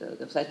want,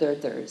 the flat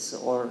earthers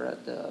or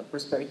the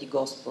prosperity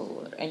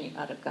gospel or any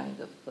other kind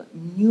of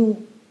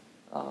new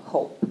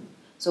hope.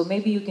 So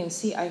maybe you can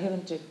see, I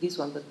haven't checked this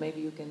one, but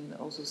maybe you can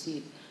also see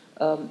it.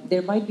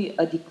 There might be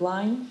a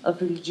decline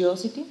of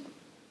religiosity,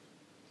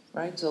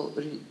 right? So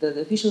the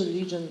official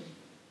religion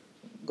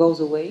goes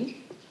away.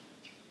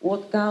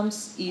 What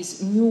comes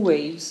is new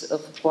waves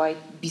of quite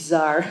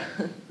bizarre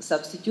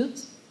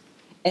substitutes.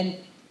 And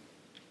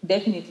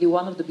definitely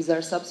one of the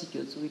bizarre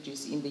substitutes, which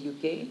is in the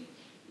UK,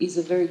 is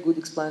a very good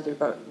explanatory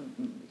power,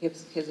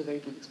 has a very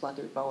good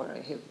explanatory power.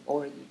 I have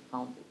already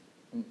found it.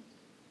 And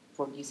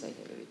for this I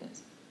have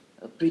evidence.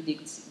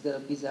 Predicts the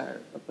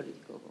bizarre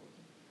political vote.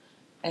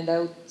 And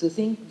I would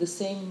think the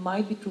same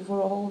might be true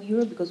for all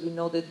Europe, because we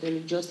know that the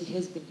religiosity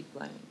has been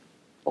declining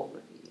over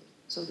the years.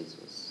 So this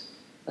was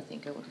a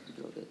thing I wanted to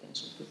draw the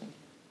attention to. Thank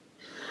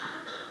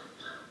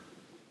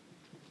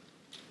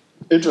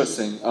you.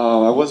 Interesting.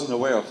 I wasn't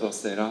aware of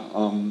those data,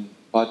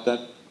 but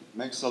that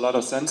makes a lot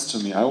of sense to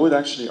me. I would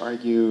actually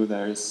argue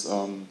there's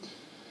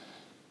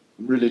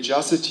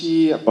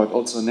religiosity, but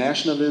also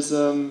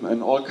nationalism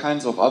and all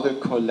kinds of other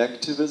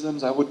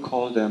collectivisms. I would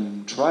call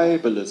them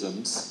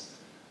tribalisms.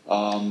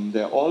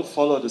 They all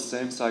follow the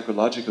same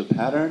psychological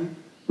pattern.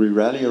 We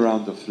rally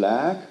around the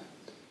flag,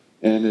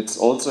 and it's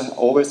also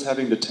always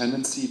having the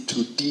tendency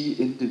to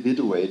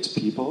de-individuate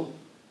people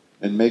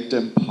and make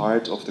them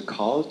part of the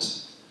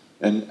cult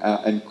and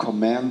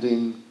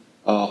commanding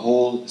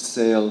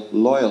wholesale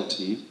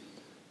loyalty.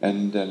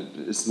 And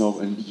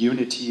and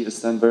unity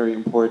is then very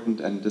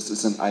important, and this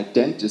is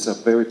is a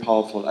very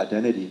powerful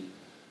identity,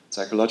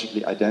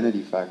 psychologically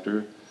identity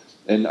factor.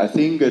 And I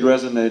think it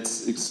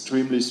resonates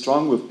extremely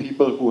strong with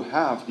people who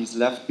have these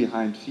left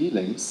behind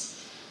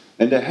feelings,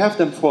 and they have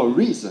them for a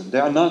reason.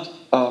 They are not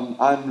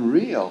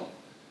unreal.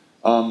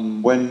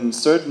 When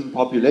certain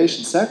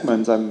population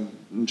segments, in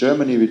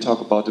Germany we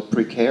talk about the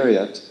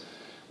precariat,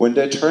 when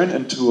they turn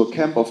into a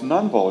camp of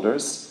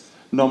non-voters,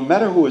 no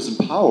matter who is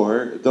in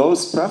power,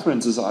 those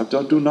preferences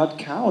do not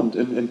count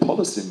in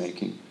policy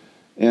making.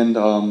 And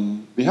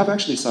we have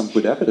actually some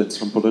good evidence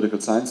from political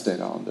science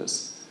data on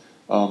this.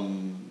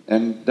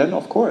 And then,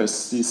 of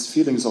course, these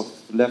feelings of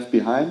left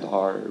behind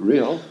are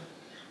real,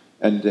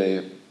 and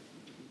they're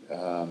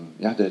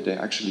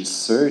actually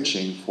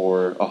searching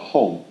for a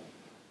home.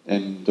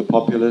 And the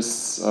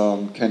populists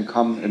can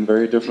come in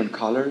very different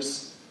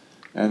colors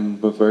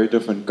and with very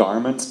different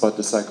garments, but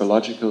the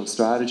psychological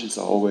strategies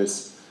are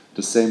always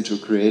the same, to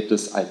create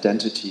this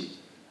identity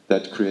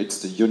that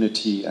creates the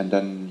unity, and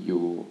then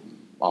you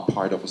are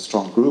part of a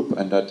strong group,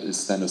 and that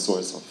is then a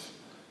source of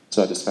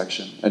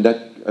satisfaction. And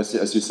that,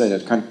 as you say,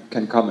 that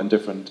can come in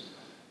different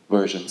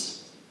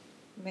versions.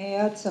 May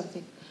I add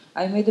something?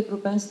 I made a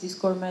propensity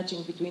score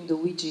matching between the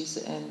witches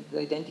and the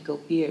identical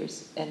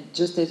peers, and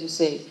just as you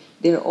say,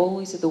 they're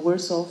always at the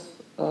worse off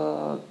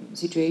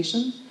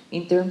situation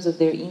in terms of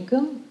their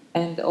income,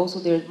 and also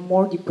they're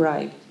more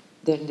deprived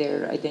than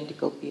their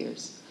identical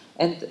peers.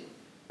 And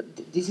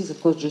this is,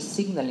 of course, just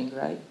signaling,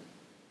 right?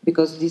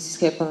 Because this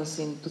happens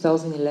in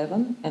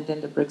 2011, and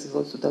then the Brexit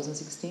was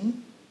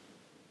 2016.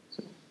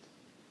 So.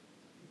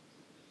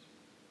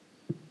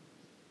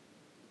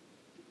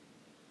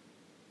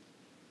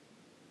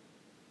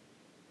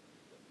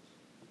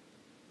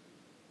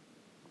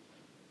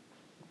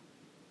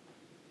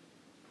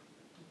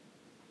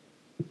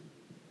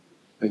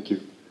 Thank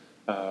you.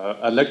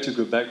 I'd like to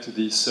go back to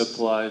the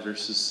supply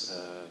versus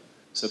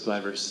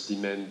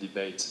demand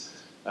debate.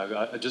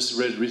 I just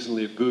read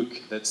recently a book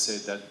that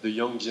said that the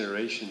young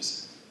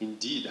generations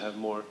indeed have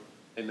more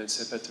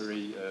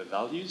emancipatory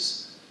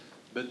values,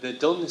 but they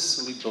don't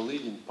necessarily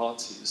believe in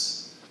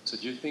parties. So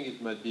do you think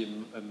it might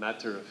be a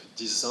matter of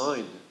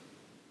design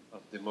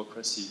of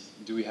democracy?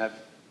 Do we have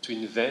to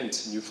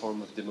invent a new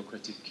form of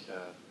democratic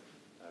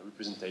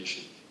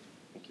representation?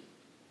 Thank you.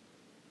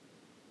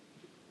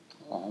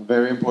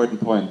 Very important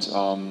point.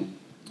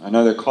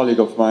 Another colleague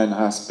of mine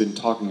has been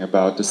talking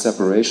about the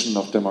separation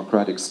of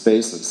democratic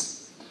spaces.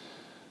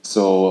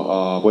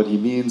 So what he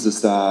means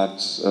is that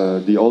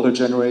the older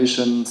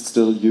generation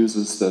still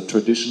uses the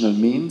traditional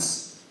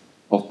means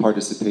of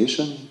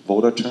participation,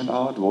 voter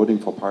turnout, voting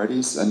for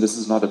parties, and this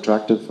is not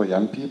attractive for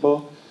young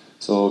people.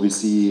 So we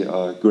see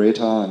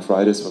Greta and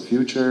Fridays for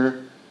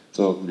Future.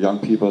 So young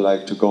people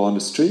like to go on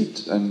the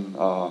street and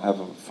have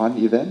a fun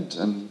event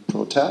and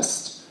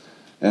protest,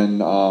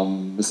 and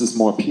this is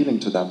more appealing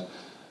to them.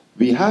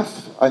 We have,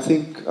 I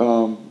think,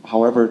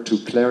 however, to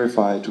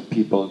clarify to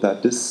people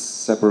that this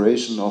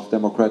separation of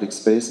democratic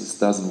spaces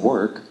doesn't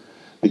work,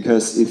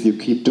 because if you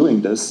keep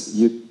doing this,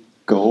 you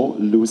go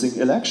losing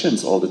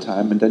elections all the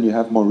time, and then you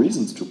have more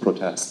reasons to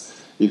protest.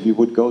 If you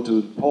would go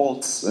to the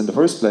polls in the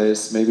first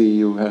place, maybe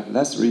you have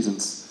less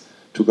reasons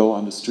to go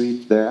on the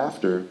street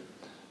thereafter.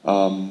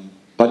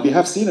 But we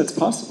have seen it's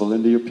possible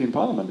in the European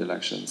Parliament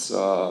elections.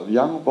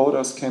 Young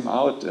voters came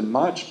out in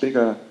much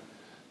bigger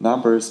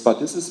numbers, but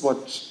this is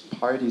what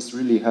parties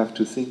really have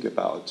to think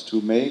about, to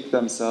make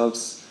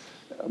themselves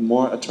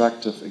more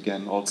attractive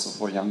again, also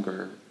for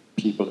younger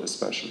people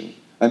especially.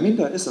 I mean,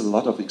 there is a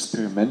lot of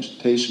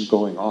experimentation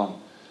going on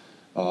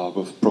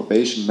with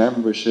probation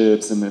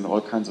memberships and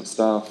all kinds of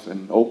stuff,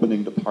 and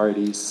opening the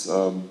parties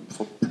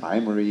for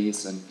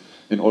primaries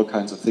and all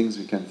kinds of things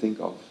we can think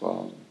of.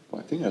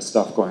 I think there's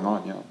stuff going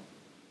on, yeah.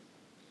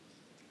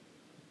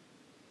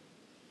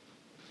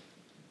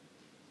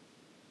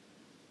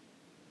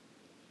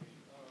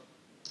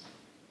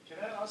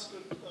 Ask a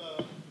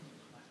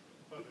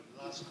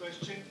last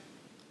question.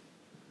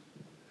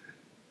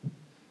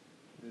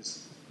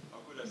 Yes. How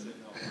could I say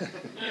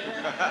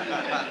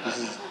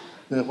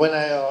no? When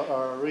I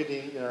are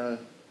reading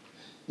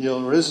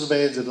your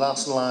resume, the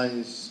last line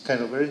is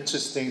kind of very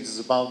interesting. It's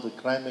about the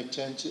climate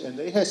change, and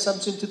it has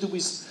something to do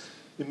with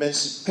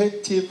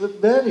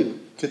emancipative value.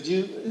 Could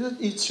you?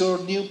 It's your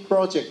new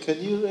project.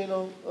 Can you,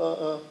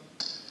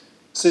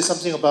 say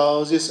something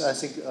about this? I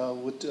think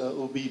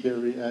would be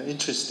very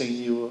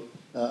interesting.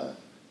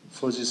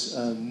 For this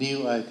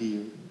new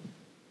idea.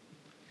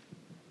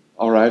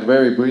 All right,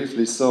 very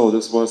briefly. So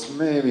this was,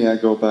 maybe I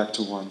go back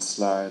to one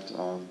slide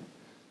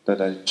that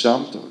I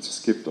jumped or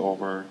skipped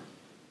over.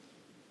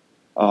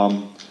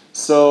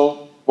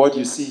 So what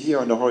you see here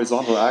on the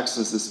horizontal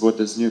axis is what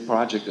this new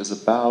project is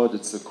about.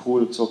 It's a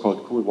cool,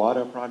 so-called cool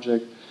water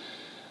project.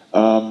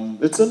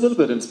 It's a little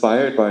bit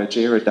inspired by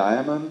Jared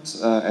Diamond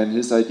and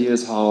his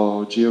ideas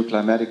how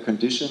geoclimatic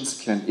conditions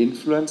can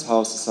influence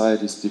how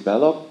societies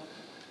develop.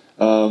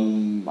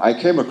 I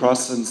came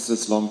across since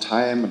this long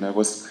time, and I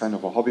was kind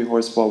of a hobby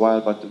horse for a while,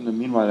 but in the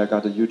meanwhile I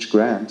got a huge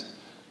grant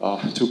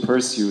to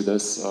pursue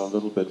this a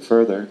little bit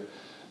further.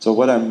 So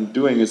what I'm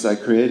doing is I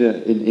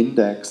created an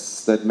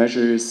index that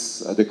measures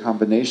the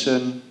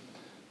combination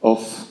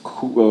of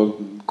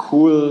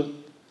cool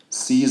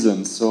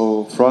seasons,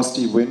 so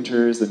frosty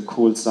winters and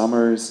cool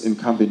summers in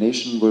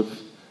combination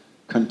with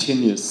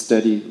continuous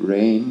steady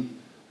rain,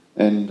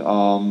 and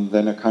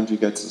then a country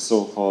gets a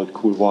so-called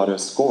cool water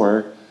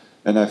score.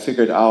 And I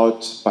figured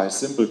out by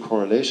simple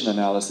correlation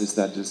analysis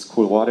that this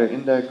cool water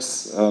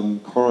index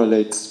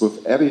correlates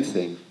with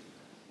everything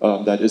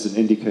that is an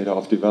indicator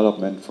of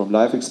development, from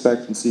life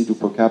expectancy to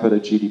per capita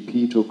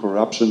GDP to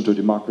corruption to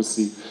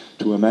democracy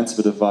to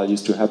emancipative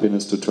values to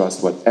happiness to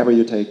trust. Whatever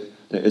you take,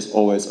 there is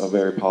always a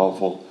very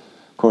powerful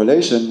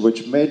correlation,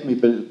 which made me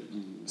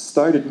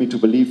started me to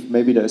believe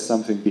maybe there's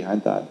something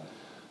behind that.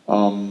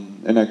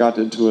 And I got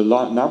into a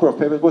number of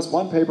papers. There was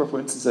one paper, for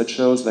instance, that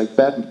shows like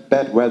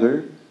bad weather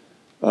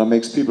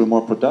makes people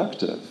more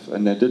productive.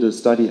 And they did a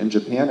study in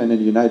Japan and in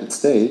the United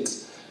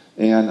States.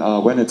 And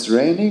when it's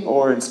raining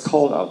or it's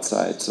cold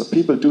outside, so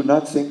people do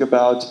not think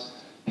about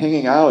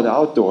hanging out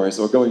outdoors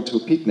or going to a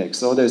picnic,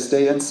 so they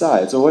stay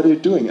inside. So what are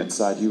you doing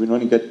inside? You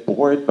only get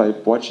bored by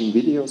watching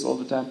videos all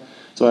the time.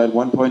 So at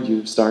one point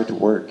you start to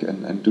work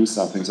and do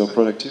something. So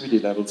productivity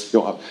levels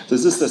go up. So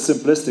this is the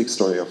simplistic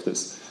story of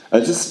this.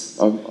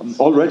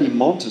 Already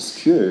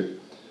Montesquieu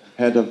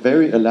had a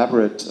very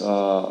elaborate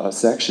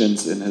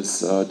sections in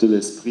his De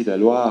l'Esprit de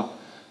Loi,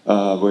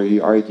 where he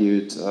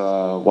argued,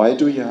 why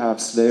do you have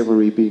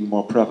slavery being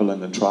more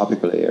prevalent in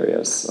tropical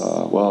areas?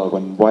 Well,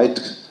 when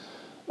white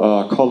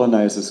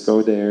colonizers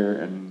go there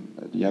and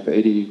you have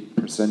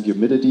 80%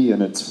 humidity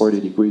and it's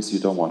 40 degrees, you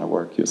don't want to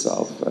work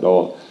yourself at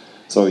all.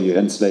 So you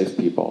enslave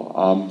people.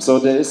 So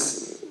there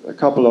is a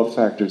couple of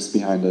factors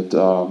behind it,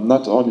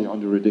 not only on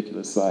the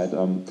ridiculous side.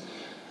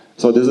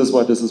 So this is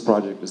what this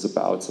project is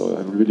about. So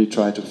I really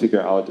try to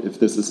figure out if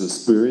this is a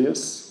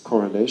spurious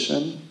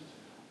correlation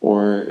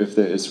or if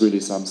there is really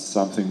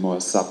something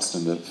more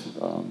substantive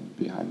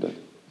behind it.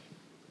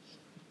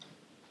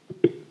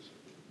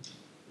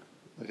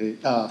 Okay,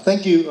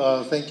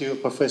 thank you,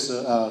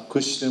 Professor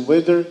Christian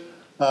Weather,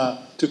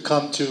 to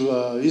come to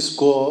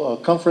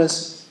ISQOL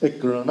conference at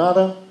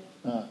Granada.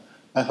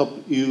 I hope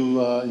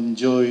you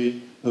enjoy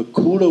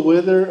cooler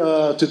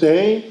weather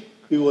today.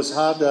 It was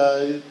hot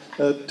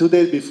 2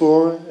 days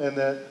before, and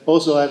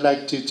also I'd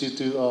like to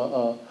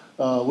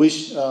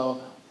wish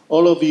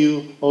all of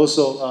you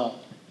also,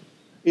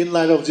 in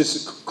light of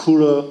this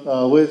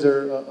cooler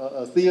weather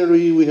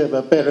theory, we have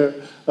a better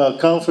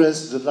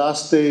conference, the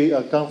last day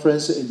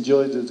conference.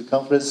 Enjoy the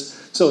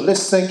conference. So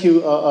let's thank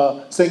you,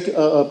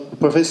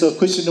 Professor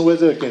Christian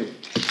Weather again.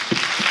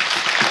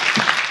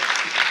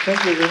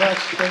 Thank you very much.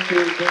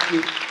 Thank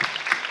you.